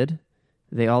a kid,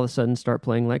 they all of a sudden start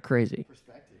playing like crazy.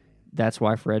 That's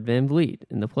why Fred VanVleet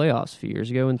in the playoffs a few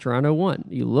years ago in Toronto won.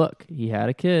 You look, he had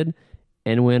a kid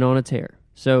and went on a tear.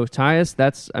 So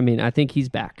Tyus, I think he's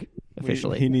back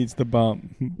officially. He needs the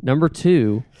bump. Number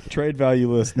 2. Trade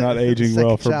value list not aging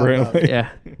well for Brantley. Yeah.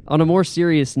 On a more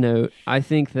serious note, I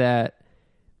think that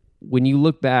when you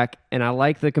look back, and I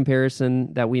like the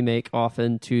comparison that we make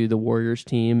often to the Warriors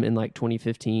team in like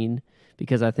 2015,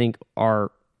 because I think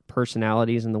our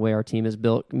personalities and the way our team is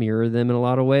built mirror them in a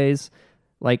lot of ways.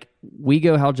 Like, we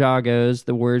go how Ja goes,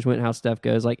 the Warriors went how Steph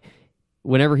goes. Like,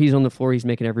 whenever he's on the floor, he's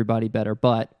making everybody better.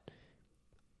 But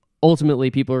ultimately,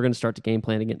 people are going to start to game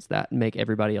plan against that and make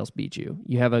everybody else beat you.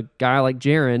 You have a guy like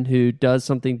Jaren who does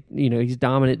something, he's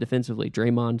dominant defensively.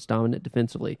 Draymond's dominant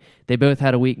defensively. They both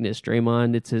had a weakness.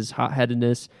 Draymond, it's his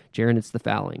hot-headedness. Jaren, it's the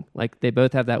fouling. Like, they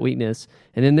both have that weakness.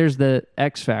 And then there's the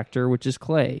X factor, which is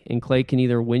Klay. And Klay can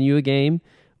either win you a game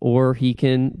or he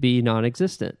can be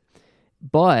non-existent.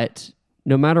 But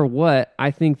no matter what,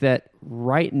 I think that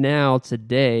right now,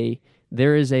 today,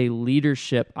 there is a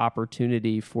leadership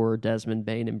opportunity for Desmond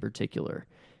Bane in particular.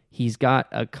 He's got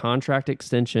a contract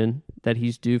extension that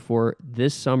he's due for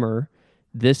this summer.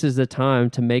 This is the time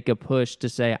to make a push to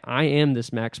say, I am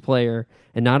this max player,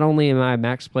 and not only am I a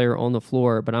max player on the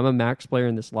floor, but I'm a max player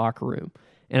in this locker room.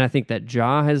 And I think that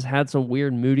Ja has had some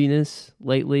weird moodiness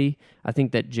lately. I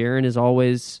think that Jaren is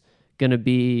always going to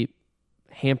be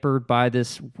hampered by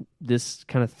this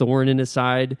kind of thorn in his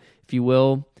side, if you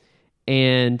will.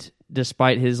 And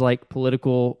despite his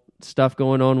political stuff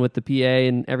going on with the PA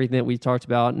and everything that we talked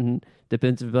about and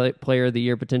defensive player of the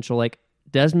year potential,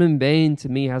 Desmond Bane to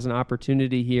me has an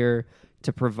opportunity here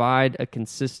to provide a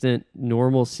consistent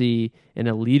normalcy and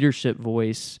a leadership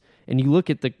voice. And you look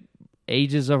at the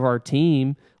ages of our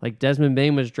team, Desmond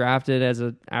Bane was drafted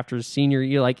after his senior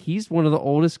year. He's one of the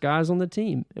oldest guys on the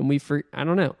team. And I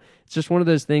don't know. It's just one of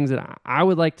those things that I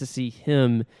would like to see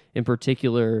him in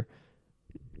particular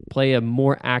play a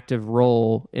more active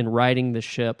role in riding the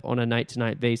ship on a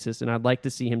night-to-night basis. And I'd like to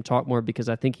see him talk more because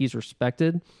I think he's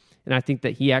respected, and I think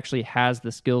that he actually has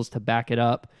the skills to back it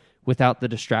up without the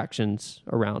distractions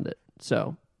around it.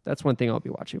 So that's one thing I'll be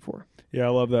watching for. Yeah, I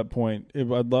love that point.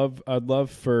 I'd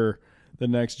love for the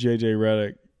next JJ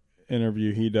Redick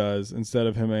interview he does, instead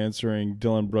of him answering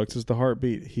Dylan Brooks is the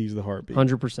heartbeat, he's the heartbeat.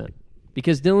 100%.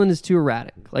 Because Dylan is too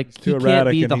erratic. Too he erratic, can't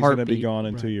be and the he's heartbeat. going to be gone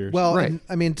in 2 years. Well, Right.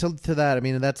 and, to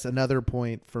that, that's another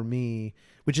point for me,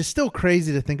 which is still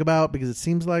crazy to think about because it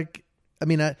seems like, and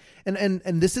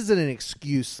this isn't an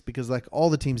excuse because all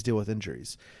the teams deal with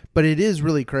injuries, but it is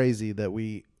really crazy that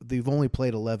we've only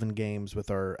played 11 games with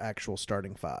our actual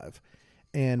starting five,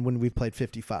 and when we've played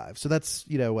 55, so that's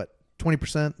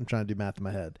 20%. I'm trying to do math in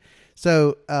my head,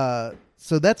 so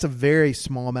that's a very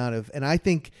small amount of, and I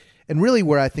think. And really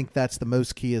where I think that's the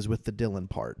most key is with the Dylan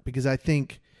part, because I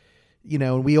think,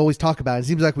 and we always talk about it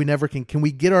seems like we never can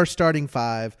we get our starting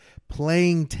five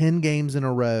playing 10 games in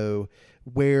a row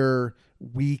where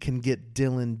we can get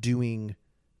Dylan doing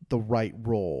the right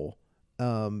role.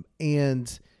 And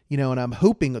I'm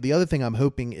hoping, the other thing I'm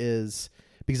hoping is,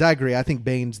 because I agree, I think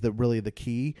Bane's really the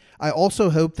key. I also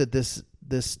hope that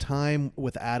this time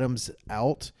with Adams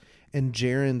out and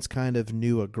Jaren's kind of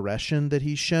new aggression that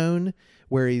he's shown,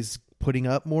 where he's putting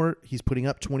up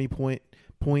 20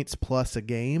 points plus a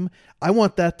game. I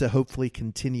want that to hopefully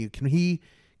continue. Can he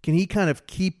kind of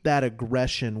keep that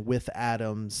aggression with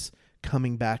Adams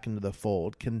coming back into the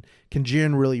fold? Can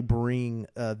Jaren really bring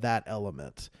that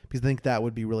element? Because I think that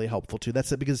would be really helpful too.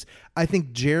 That's it, because I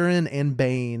think Jaren and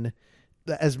Bane,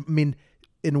 in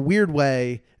a weird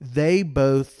way, they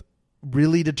both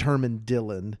really determine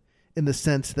Dylan in the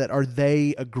sense that are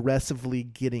they aggressively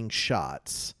getting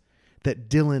shots that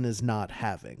Dylan is not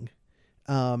having,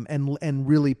 and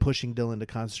really pushing Dylan to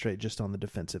concentrate just on the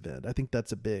defensive end. I think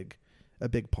that's a big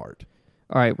part.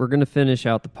 All right, we're going to finish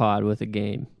out the pod with a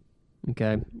game.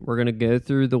 Okay, we're going to go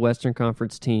through the Western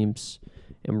Conference teams,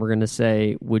 and we're going to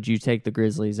say, would you take the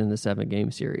Grizzlies in the 7-game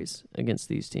series against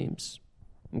these teams?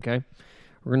 Okay,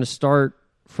 we're going to start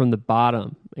from the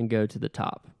bottom and go to the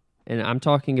top. And I'm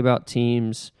talking about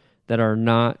teams that are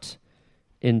not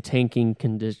in tanking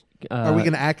condition. Are we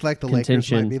going to act like the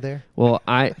contention. Lakers might be there? Well,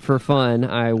 for fun,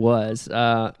 I was,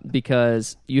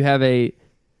 because you have a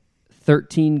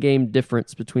 13-game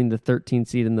difference between the 13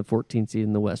 seed and the 14 seed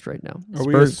in the West right now. Are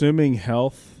we assuming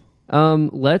health?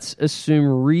 Let's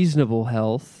assume reasonable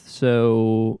health.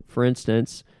 So, for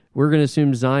instance, we're going to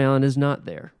assume Zion is not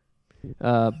there.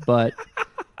 But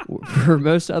for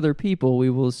most other people,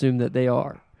 we will assume that they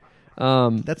are.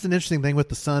 That's an interesting thing with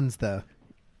the Suns, though.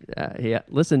 Yeah,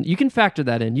 listen, you can factor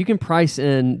that in. You can price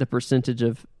in the percentage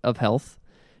of health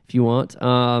if you want.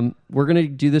 We're going to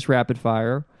do this rapid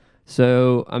fire.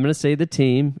 So I'm going to say the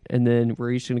team, and then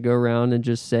we're each going to go around and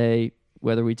just say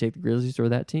whether we take the Grizzlies or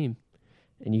that team.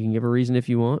 And you can give a reason if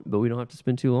you want, but we don't have to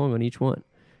spend too long on each one.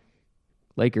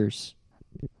 Lakers.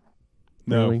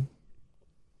 No. Really?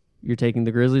 You're taking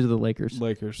the Grizzlies or the Lakers?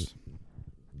 Lakers.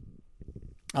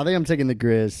 I think I'm taking the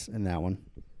Grizz in that one.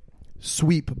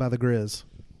 Sweep by the Grizz.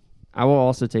 I will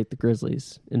also take the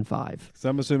Grizzlies in 5. So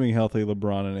I'm assuming healthy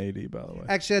LeBron and AD, by the way.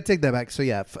 Actually, I take that back. So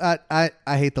yeah, I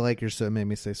hate the Lakers, so it made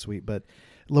me say sweet. But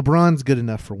LeBron's good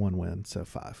enough for 1 win, so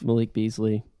 5. Malik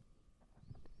Beasley,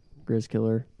 Grizz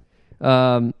Killer.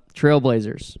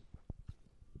 Trailblazers.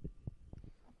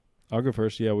 I'll go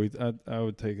first. Yeah, I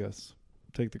would take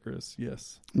the Grizz.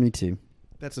 Yes. Me too.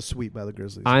 That's a sweep by the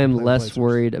Grizzlies. I am Play the less Blazers.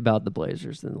 worried about the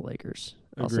Blazers than the Lakers.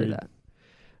 I'll say Agreed.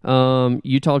 that.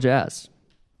 Utah Jazz.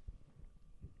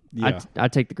 Yeah.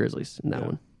 I'd take the Grizzlies in that Yeah.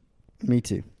 one. Me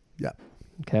too.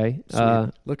 Okay.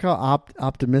 Look how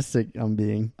optimistic I'm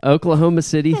being. Oklahoma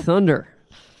City Thunder.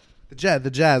 The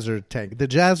Jazz are tank. The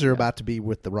Jazz are about to be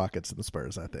with the Rockets and the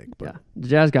Spurs, I think. But Yeah. The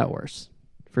Jazz got worse,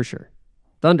 for sure.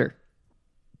 Thunder.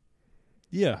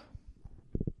 Yeah.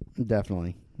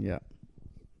 Definitely. Yeah.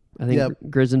 I think Yep.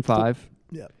 Grizz in 5.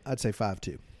 yeah, I'd say 5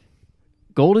 too.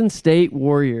 Golden State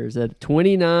Warriors at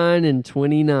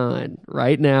 29-29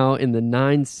 right now in the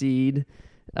 9 seed.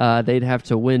 They'd have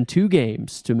to win 2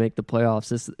 games to make the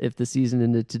playoffs if the season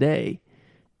ended today.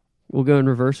 We'll go in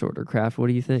reverse order. Kraft, what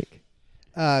do you think?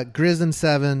 Grizz in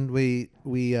 7. We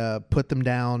put them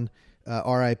down.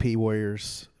 RIP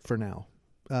Warriors for now.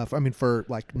 For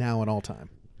like now and all time.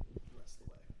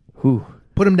 Whew.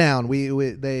 Put them down. We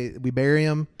bury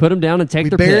them. Put them down and take We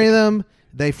their bury pick. them.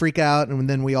 They freak out, and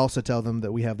then we also tell them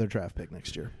that we have their draft pick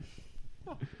next year.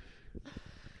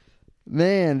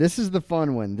 Man, this is the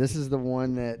fun one. This is the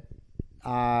one that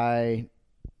I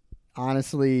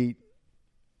honestly,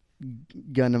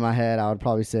 gun to my head, I would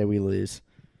probably say we lose.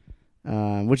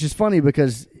 Which is funny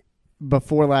because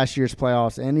before last year's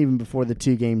playoffs and even before the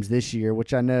 2 games this year,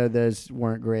 which I know those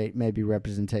weren't great, maybe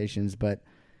representations, but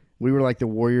we were like the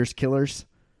Warriors killers.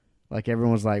 Like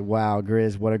everyone was like, wow,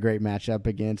 Grizz, what a great matchup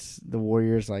against the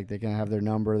Warriors. Like they can have their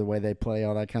number, the way they play,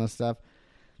 all that kind of stuff.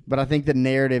 But I think the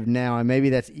narrative now, and maybe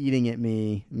that's eating at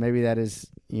me, maybe that is,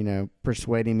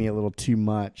 persuading me a little too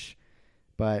much.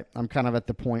 But I'm kind of at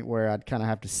the point where I'd kind of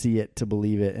have to see it to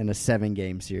believe it in a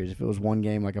 7-game series. If it was 1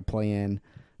 game like a play-in,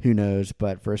 who knows?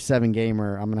 But for a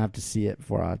 7-gamer, I'm going to have to see it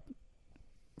before I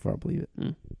believe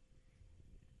it.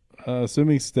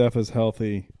 Assuming Steph is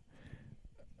healthy,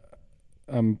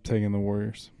 I'm taking the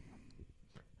Warriors.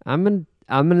 I'm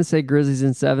gonna say Grizzlies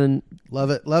in 7, Love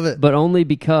it. Love it. but only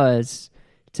because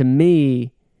to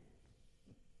me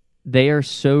they are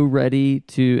so ready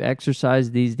to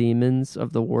exercise these demons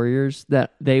of the Warriors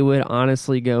that they would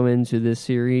honestly go into this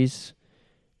series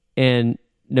and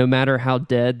no matter how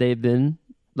dead they've been,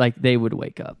 like they would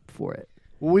wake up for it.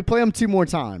 Well, we play them 2 more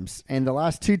times. And the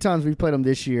last 2 times we played them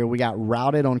this year, we got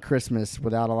routed on Christmas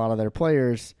without a lot of their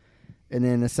players. And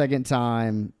then the second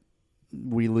time,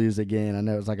 we lose again. I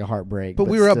know it was like a heartbreak. but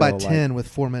we were up by still, 10 with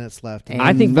 4 minutes left. And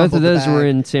I think both of fumbled the those were bag.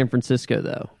 in San Francisco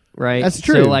though, right? That's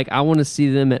true. So like I want to see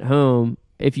them at home.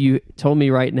 If you told me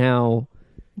right now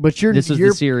But this was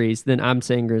the series, then I'm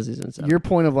saying Grizzlies in 7. your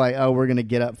point of like, oh, we're going to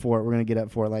get up for it. We're going to get up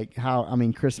for it. Like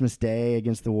Christmas Day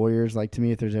against the Warriors, like to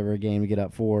me, if there's ever a game to get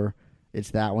up for,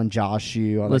 it's that one, Josh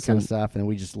Shue, all that kind of stuff. And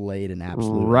we just laid an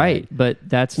absolute right, egg. but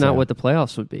that's not So- what the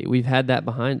playoffs would be. We've had that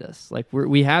behind us. Like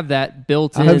we have that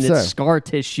built I in. hope It's so. scar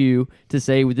tissue to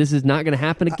say this is not going to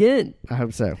happen again. I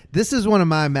hope so. This is one of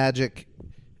my magic.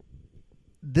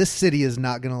 This city is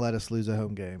not going to let us lose a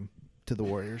home game to the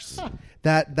Warriors.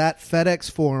 that FedEx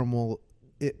Forum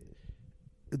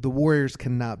the Warriors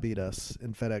cannot beat us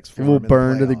in FedEx Forum. We'll in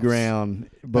burn to the playoffs. ground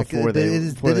Like, before they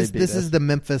this beat is us. the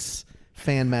Memphis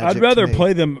fan magic. I'd rather to me.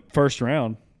 play them first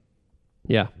round.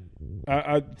 Yeah,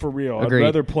 I for real. agreed. I'd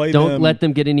rather play Don't them. let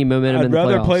them get any momentum in I'd the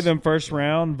rather playoffs. play them first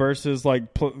round versus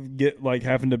get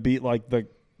having to beat the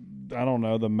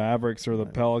the Mavericks or the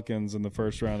Pelicans in the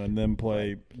first round and then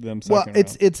play them second Well,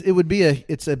 round. it would be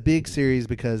a big series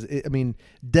because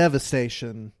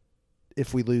devastation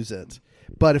if we lose it,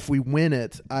 but if we win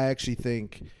it, I actually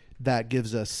think that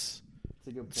gives us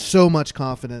so much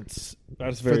confidence.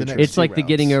 That's for very the true. next It's like the rounds.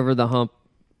 getting over the hump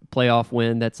playoff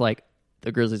win. That's like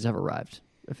the Grizzlies have arrived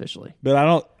officially. But I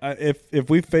don't. If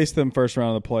we face them first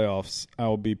round of the playoffs, I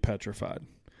will be petrified.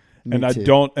 Me And I too.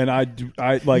 don't. And I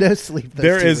like. No sleep those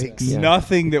There 2 is weeks. Yeah.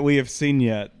 nothing that we have seen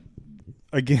yet.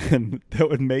 Again, that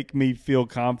would make me feel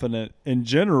confident in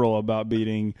general about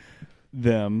beating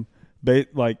them.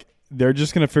 Like they're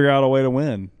just going to figure out a way to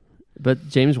win. But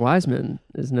James Wiseman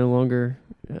is no longer.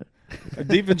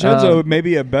 DiVincenzo may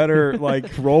be a better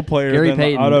role player Gary than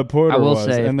Payton, Otto Porter I will was,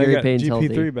 say, if and they Gary got Payton's GP3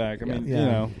 healthy. back. I mean,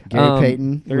 Yeah. Gary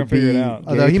Payton. they're gonna would figure it be- out.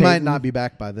 Although Gary he might Payton, not be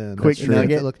back by then. Quick That's true.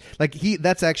 nugget. Look,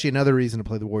 that's actually another reason to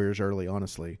play the Warriors early,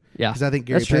 honestly. Yeah, Because I think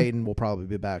Gary that's true. Payton will probably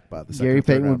be back by the second Gary or third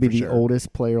Payton round would be for the sure.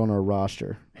 oldest player on our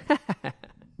roster,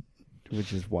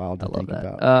 which is wild I to love think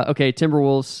that. about. Okay,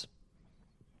 Timberwolves.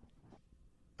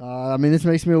 I mean, this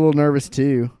makes me a little nervous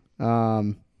too.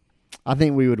 I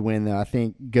think we would win though. I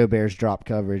think Gobert's drop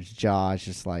coverage, Josh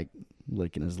just like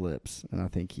licking his lips, and I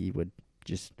think he would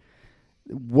just.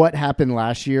 What happened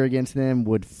last year against them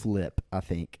would flip. I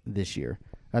think this year.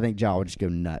 I think Ja would just go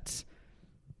nuts.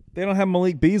 They don't have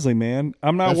Malik Beasley, man.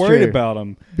 I'm not That's worried true. about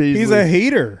him. Beasley. He's a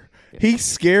heater. He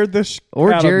scared the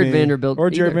Or out Jared of me. Vanderbilt Or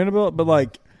Jared either. Vanderbilt, but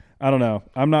like I don't know.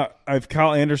 I'm not. If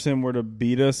Kyle Anderson were to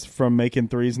beat us from making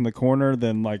threes in the corner,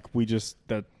 then like we just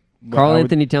that. Carl I would,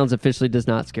 Anthony Towns officially does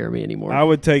not scare me anymore.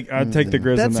 I'd take the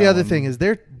Grizz. That's in the other one. thing is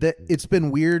it's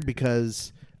been weird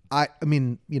because I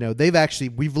mean,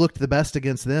 we've looked the best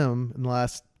against them in the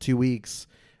last 2 weeks.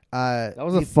 That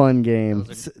was a fun game.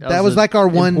 That was like our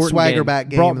one important swagger game. back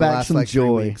game Brought in the back last some like 3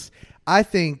 joy. weeks. I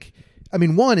think,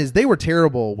 one is they were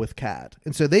terrible with Cat,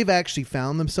 and so they've actually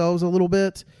found themselves a little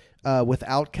bit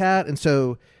without Cat, and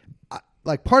so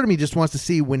like part of me just wants to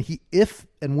see if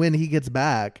and when he gets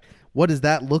back. What does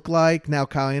that look like? Now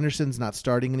Kyle Anderson's not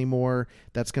starting anymore.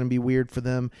 That's going to be weird for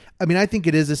them. I mean, I think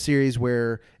it is a series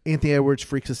where Anthony Edwards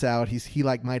freaks us out. He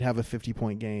might have a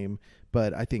 50-point game,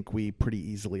 but I think we pretty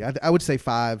easily. I would say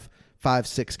 5-6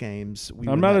 games.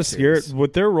 I'm not as scared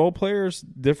with their role players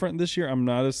different this year. I'm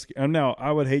not as now.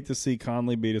 I would hate to see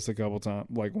Conley beat us a couple times,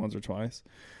 like once or twice,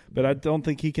 but I don't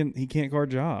think he can. He can't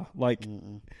guard Ja. Like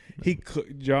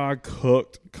Ja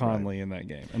cooked Conley in that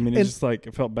game. I mean, it's just like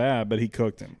it felt bad, but he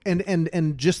cooked him.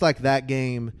 And just like that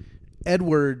game,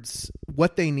 Edwards,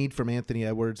 what they need from Anthony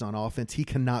Edwards on offense, he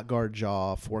cannot guard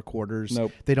Ja 4 quarters.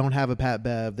 Nope. They don't have a Pat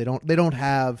Bev. They don't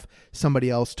have somebody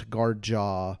else to guard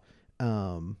Ja.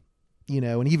 And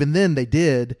even then they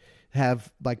did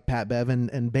have like Pat Bev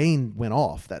and Bane went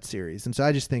off that series. And so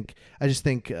I just think,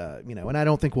 and I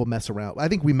don't think we'll mess around. I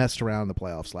think we messed around in the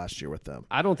playoffs last year with them.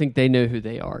 I don't think they know who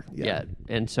they are yet,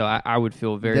 and so I would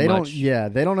feel very much.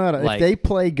 They don't know how to. like- If they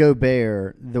play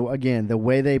Gobert, the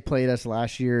way they played us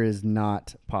last year is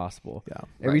not possible. Yeah.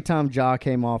 Every time Ja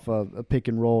came off a pick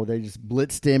and roll, they just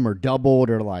blitzed him or doubled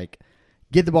or like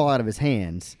get the ball out of his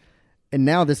hands. And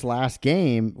now this last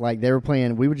game, like they were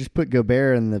playing, we would just put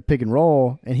Gobert in the pick and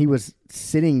roll, and he was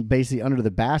sitting basically under the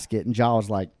basket, and Ja was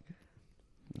like,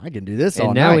 "I can do this And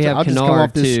all now night. we have I'll just come Kennard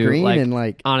off this too, screen like, and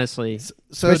like." Honestly, So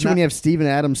Especially when not, you have Steven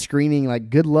Adams screening, like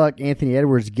good luck Anthony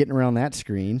Edwards getting around that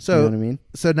screen. So- you know what I mean?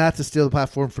 so not to steal the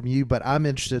platform from you, but I'm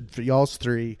interested for y'all's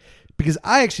three because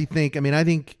I actually think, I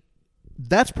think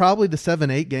that's probably the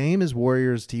 7-8 game is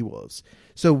Warriors T-Wolves.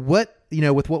 So what,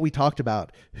 with what we talked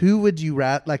about, who would you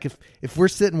like if we're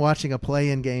sitting watching a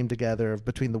play-in game together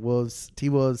between the Wolves,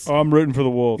 T-Wolves? Oh, I'm rooting for the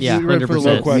Wolves. yeah, You ready for the 100%.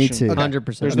 low question. Me too.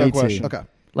 100%. There's Me no too. question. Okay.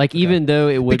 Like even though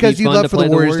it would Because be you'd fun love to for play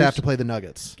the Warriors to Warriors, have to play the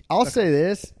Nuggets. I'll say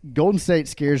this: Golden State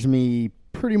scares me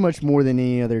pretty much more than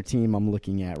any other team I'm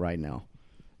looking at right now.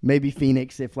 Maybe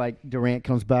Phoenix if like Durant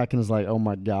comes back and is like, "Oh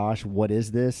my gosh, what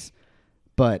is this?"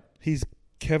 But He's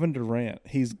Kevin Durant.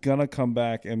 He's gonna come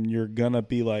back, and you're gonna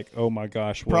be like, "Oh my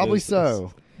gosh, what probably is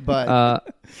so. But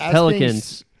as Pelicans.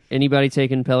 things- Anybody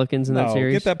taking Pelicans in No, that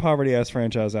series? get that poverty ass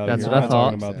franchise out That's of what here. I We're not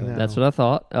talking thought. about that. That's what I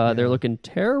thought. They're looking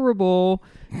terrible.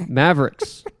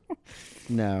 Mavericks.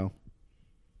 no,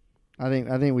 I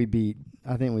think we beat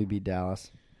Dallas.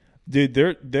 Dude,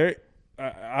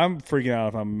 I'm freaking out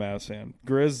if I'm a Mavs fan.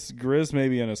 Grizz may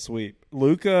be in a sweep.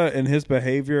 Luka and his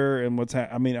behavior and what's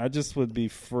I mean, I just would be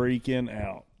freaking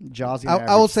out. Jaws.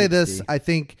 I will say this: I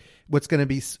think what's going to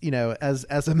be, as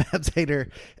a Mavs hater,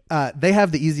 they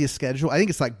have the easiest schedule. I think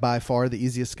it's like by far the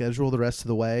easiest schedule the rest of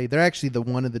the way. They're actually the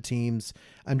one of the teams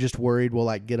I'm just worried will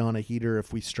like get on a heater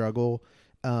if we struggle.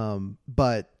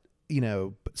 But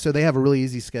so they have a really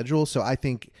easy schedule. So I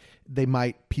think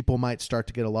people might start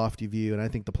to get a lofty view, and I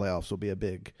think the playoffs will be a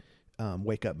big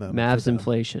wake up moment. Mavs for them.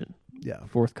 inflation. Yeah.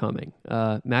 Forthcoming.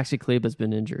 Maxi Kleber's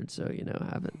been injured, so I'm not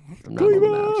on the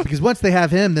Mavs. Because once they have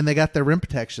him, then they got their rim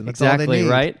protection. That's all they Exactly, need.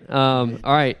 right? All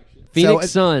right. Phoenix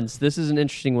Suns. This is an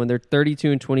interesting one. They're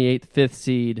 32-28, fifth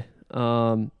seed. They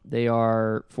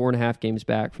are 4.5 games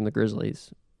back from the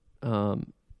Grizzlies. What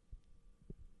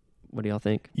do y'all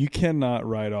think? You cannot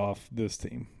write off this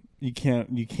team. You can't.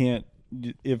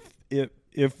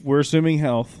 If we're assuming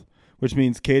health, which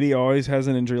means KD always has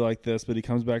an injury like this, but he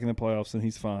comes back in the playoffs and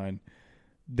he's fine.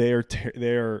 They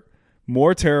are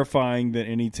more terrifying than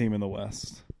any team in the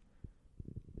West.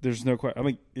 There's no question. I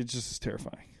mean, it's just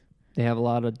terrifying. They have a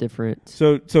lot of different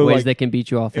So ways like, they can beat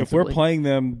you if offensively. we're playing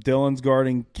them, Dylan's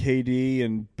guarding KD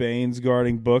and Bane's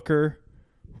guarding Booker.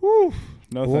 Whew,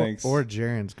 no thanks. Or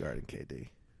Jaren's guarding KD.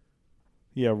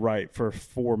 Yeah, right, for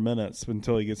 4 minutes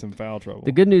until he gets in foul trouble.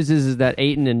 The good news is that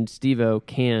Ayton and Steve-O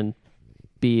can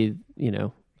be,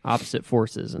 opposite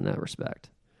forces in that respect.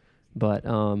 But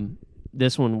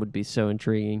this one would be so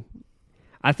intriguing.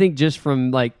 I think just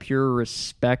from like pure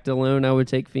respect alone, I would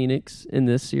take Phoenix in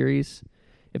this series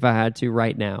if I had to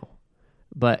right now.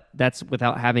 But that's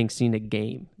without having seen a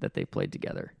game that they played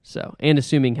together. So, and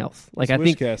assuming health. Like It's I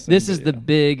think wishcasting, this is but the yeah.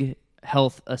 big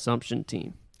health assumption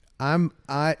team.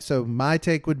 So my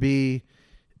take would be,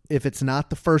 if it's not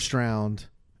the first round,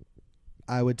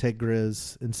 I would take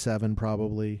Grizz in 7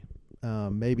 probably,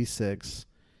 maybe 6.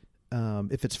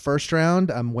 If it's first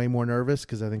round, I'm way more nervous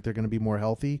because I think they're going to be more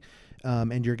healthy,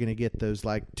 and you're going to get those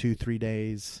like 2-3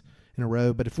 days in a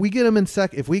row. But if we get them in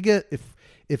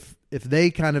if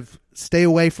they kind of stay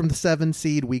away from the 7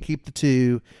 seed, we keep the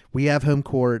 2, we have home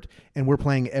court, and we're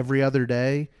playing every other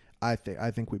day, I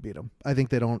think we beat them. I think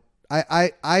they don't.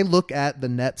 I look at the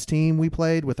Nets team we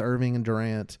played with Irving and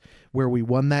Durant, where we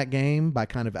won that game by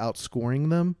kind of outscoring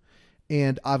them,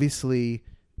 and obviously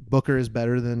Booker is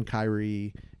better than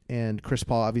Kyrie, and Chris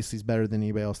Paul obviously is better than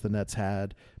anybody else the Nets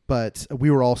had. But we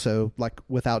were also like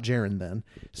without Jaren then.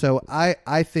 So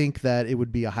I think that it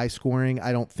would be a high scoring.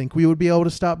 I don't think we would be able to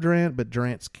stop Durant, but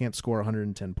Durant can't score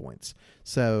 110 points.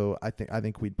 So I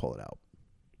think we'd pull it out.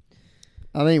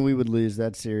 I think we would lose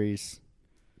that series,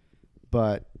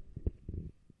 but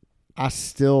I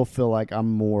still feel like I'm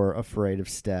more afraid of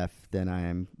Steph than I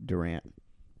am Durant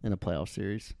in a playoff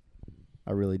series.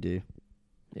 I really do.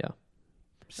 Yeah.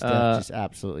 Steph just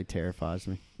absolutely terrifies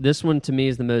me. This one to me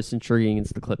is the most intriguing.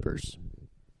 It's the Clippers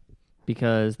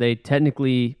because they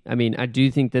technically, I mean, I do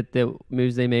think that the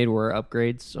moves they made were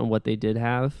upgrades on what they did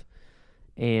have,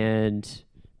 and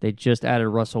they just added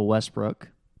Russell Westbrook.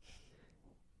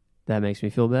 That makes me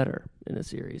feel better in a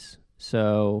series.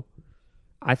 So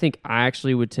I think I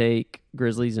actually would take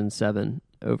Grizzlies in 7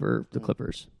 over the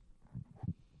Clippers,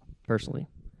 personally.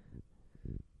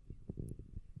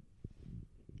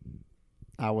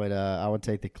 I would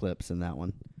take the Clips in that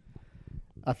one.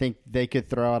 I think they could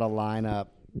throw out a lineup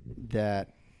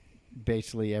that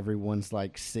basically everyone's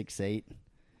like 6'8",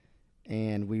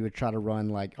 and we would try to run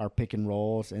like our pick and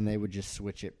rolls, and they would just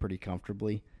switch it pretty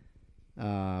comfortably,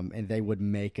 and they would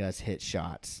make us hit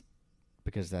shots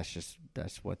because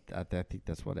that's what I think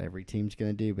that's what every team's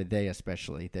going to do, but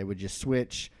they would just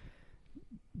switch,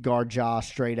 guard Ja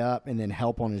straight up, and then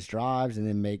help on his drives, and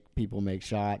then make people make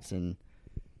shots, and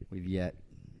we've yet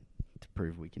to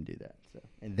prove we can do that. So,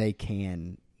 and they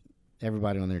can.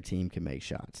 Everybody on their team can make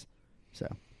shots. So,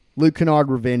 Luke Kennard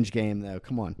revenge game though.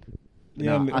 Come on.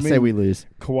 Yeah, No, I say mean, we lose.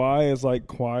 Kawhi is like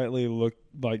quietly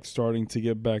starting to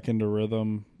get back into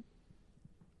rhythm.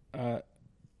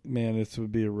 Man, this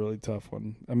would be a really tough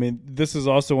one. I mean, this is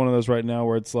also one of those right now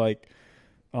where it's like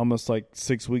almost like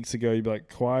 6 weeks ago you'd be like,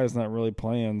 Kawhi is not really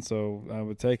playing, so I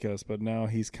would take us. But now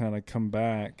he's kind of come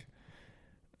back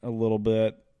a little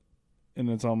bit, and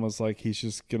it's almost like he's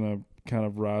just going to kind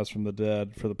of rise from the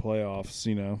dead for the playoffs,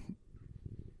 you know.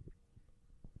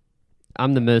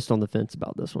 I'm the most on the fence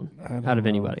about this one don't out of know.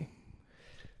 anybody.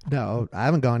 No, I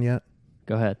haven't gone yet.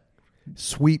 Go ahead.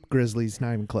 Sweep Grizzlies,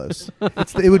 not even close.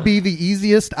 It would be the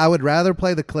easiest. I would rather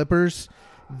play the Clippers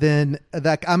than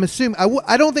that. I'm assuming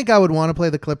I don't think I would want to play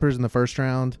the Clippers in the first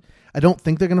round. I don't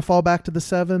think they're going to fall back to the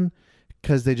 7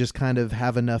 because they just kind of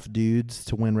have enough dudes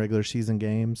to win regular season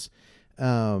games.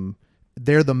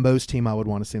 They're the most team I would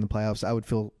want to see in the playoffs.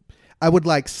 I would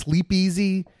like sleep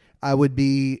easy. I would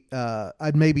be,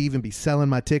 I'd maybe even be selling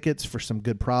my tickets for some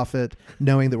good profit,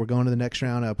 knowing that we're going to the next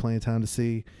round. I have plenty of time to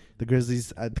see the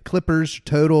Grizzlies. The Clippers,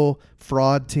 total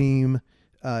fraud team.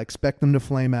 Expect them to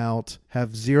flame out.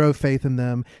 Have zero faith in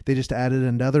them. They just added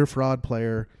another fraud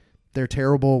player. They're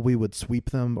terrible. We would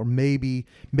sweep them, or maybe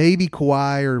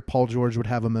Kawhi or Paul George would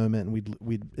have a moment,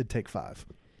 and it'd take 5.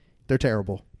 They're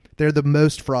terrible. They're the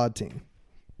most fraud team.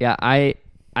 Yeah, I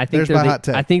think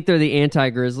I think they're the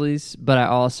anti-Grizzlies, but I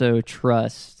also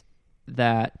trust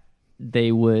that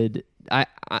they would. I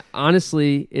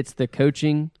honestly, it's the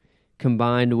coaching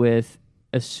combined with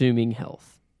assuming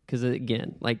health, because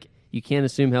again, like you can't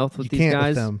assume health with these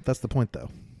guys. With them. That's the point, though.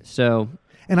 So,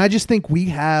 and I just think we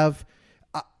have.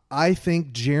 I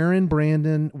think Jaren,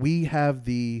 Brandon, we have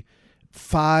the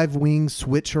 5-wing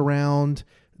switch around.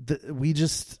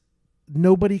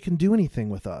 Nobody can do anything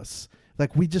with us.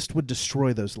 Like, we just would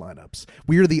destroy those lineups.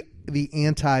 We are the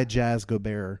anti-Jazz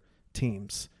Gobert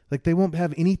teams. Like, they won't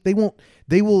have any. They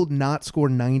will not score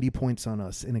 90 points on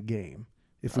us in a game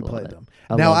if we played them.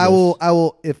 Now, I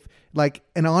will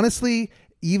and honestly,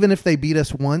 even if they beat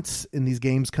us once in these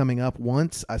games coming up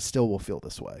I still will feel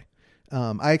this way.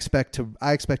 I expect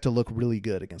to look really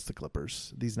good against the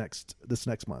Clippers this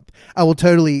next month. I will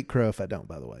totally eat crow if I don't,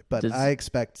 by the way. But I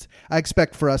expect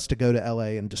for us to go to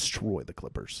LA and destroy the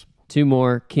Clippers. 2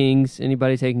 more. Kings.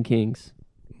 Anybody taking Kings?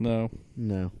 No.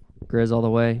 Grizz all the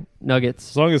way.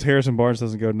 Nuggets. As long as Harrison Barnes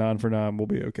doesn't go 9 for 9, we'll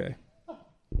be okay.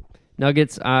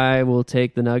 Nuggets, I will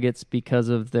take the Nuggets because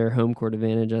of their home court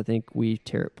advantage. I think we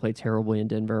play terribly in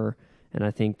Denver, and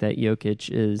I think that Jokic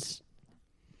is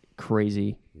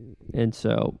crazy. And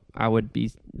so I would be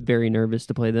very nervous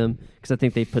to play them because I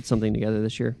think they put something together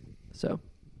this year. So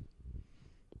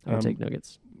I would take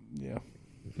Nuggets. Yeah.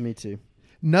 Me too.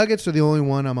 Nuggets are the only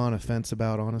one I'm on a fence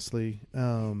about, honestly.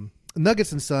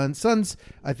 Nuggets and Suns. Suns,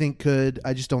 I think, could.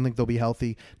 I just don't think they'll be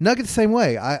healthy. Nuggets, same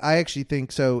way. I actually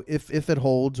think so. If it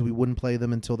holds, we wouldn't play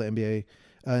them until the NBA,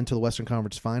 until the Western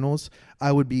Conference Finals.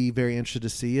 I would be very interested to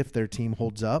see if their team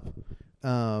holds up.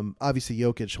 Obviously,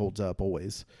 Jokic holds up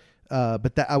always.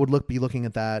 But that I would be looking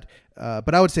at that.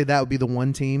 But I would say that would be the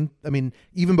one team. I mean,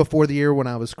 even before the year when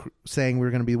I was saying we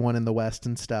were going to be one in the West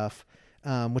and stuff,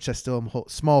 which I still am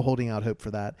holding out hope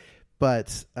for that.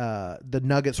 But the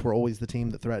Nuggets were always the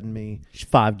team that threatened me.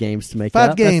 5 games to make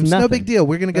 5 up. games, That's no nothing. big deal.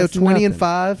 We're going to go That's 20 nothing. and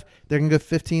 5. They're going to go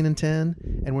 15 and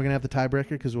 10, and we're going to have the tiebreaker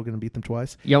because we're going to beat them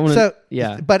twice. Y'all wanna, So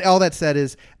yeah. But all that said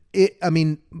is,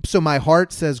 so my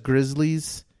heart says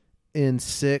Grizzlies in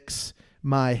 6.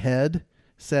 My head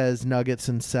says Nuggets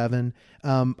in 7.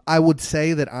 I would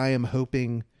say that I am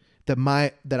hoping that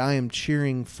I am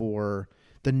cheering for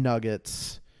the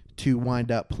Nuggets to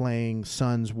wind up playing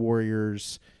Suns,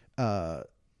 Warriors,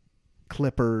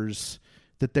 Clippers,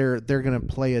 that they're going to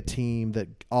play a team that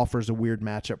offers a weird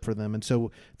matchup for them, and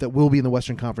so that we'll be in the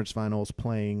Western Conference Finals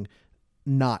playing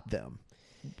not them.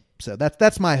 So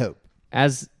that's my hope.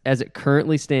 As it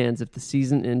currently stands, if the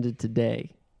season ended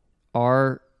today,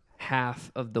 our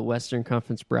half of the Western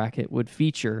Conference bracket would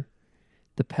feature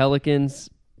the Pelicans,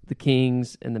 the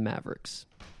Kings, and the Mavericks.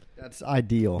 That's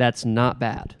ideal. That's not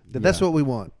bad. That's what we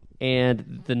want.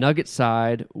 And the Nuggets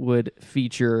side would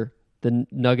feature the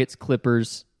Nuggets,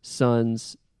 Clippers,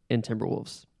 Suns, and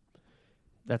Timberwolves.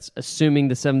 That's assuming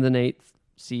the 7th and 8th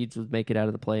seeds would make it out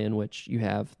of the play-in, which you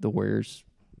have the Warriors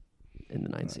in the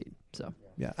 9th seed. So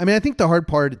Yeah, I mean, I think the hard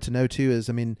part to know too is,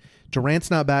 I mean, Durant's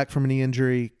not back from a knee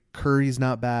injury, Curry's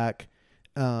not back,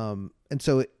 and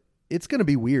so it's going to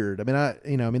be weird. I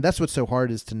mean, that's what's so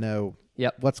hard is to know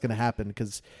what's going to happen,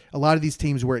 because a lot of these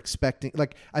teams we're expecting,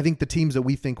 like I think the teams that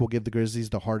we think will give the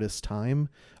Grizzlies the hardest time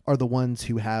are the ones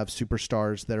who have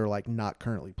superstars that are like not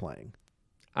currently playing.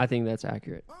 I think that's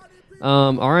accurate.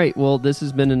 All right, well, this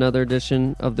has been another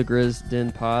edition of the Grizz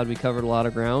Den Pod. We covered a lot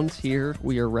of grounds here.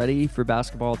 We are ready for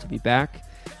basketball to be back.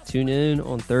 Tune in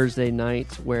on Thursday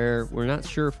night, where we're not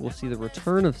sure if we'll see the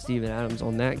return of Steven Adams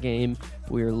on that game.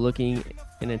 We are looking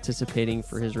and anticipating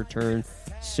for his return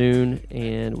soon,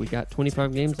 and we got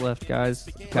 25 games left, guys.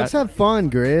 Let's have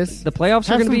fun, Grizz. The playoffs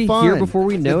are Have going to some be fun. here before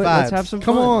we know Good it. Let's vibes. have some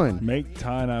Come fun. on. Make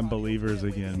tie-dye believers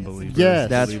again, believers. Yes.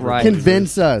 That's Believers, right. believers.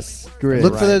 Convince us, Grizz.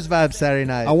 Look for those vibes Saturday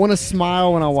night. I want to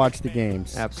smile when I watch the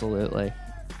games. Absolutely.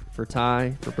 For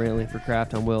Ty, for Brantley, for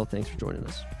Kraft, I'm Will. Thanks for joining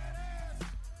us.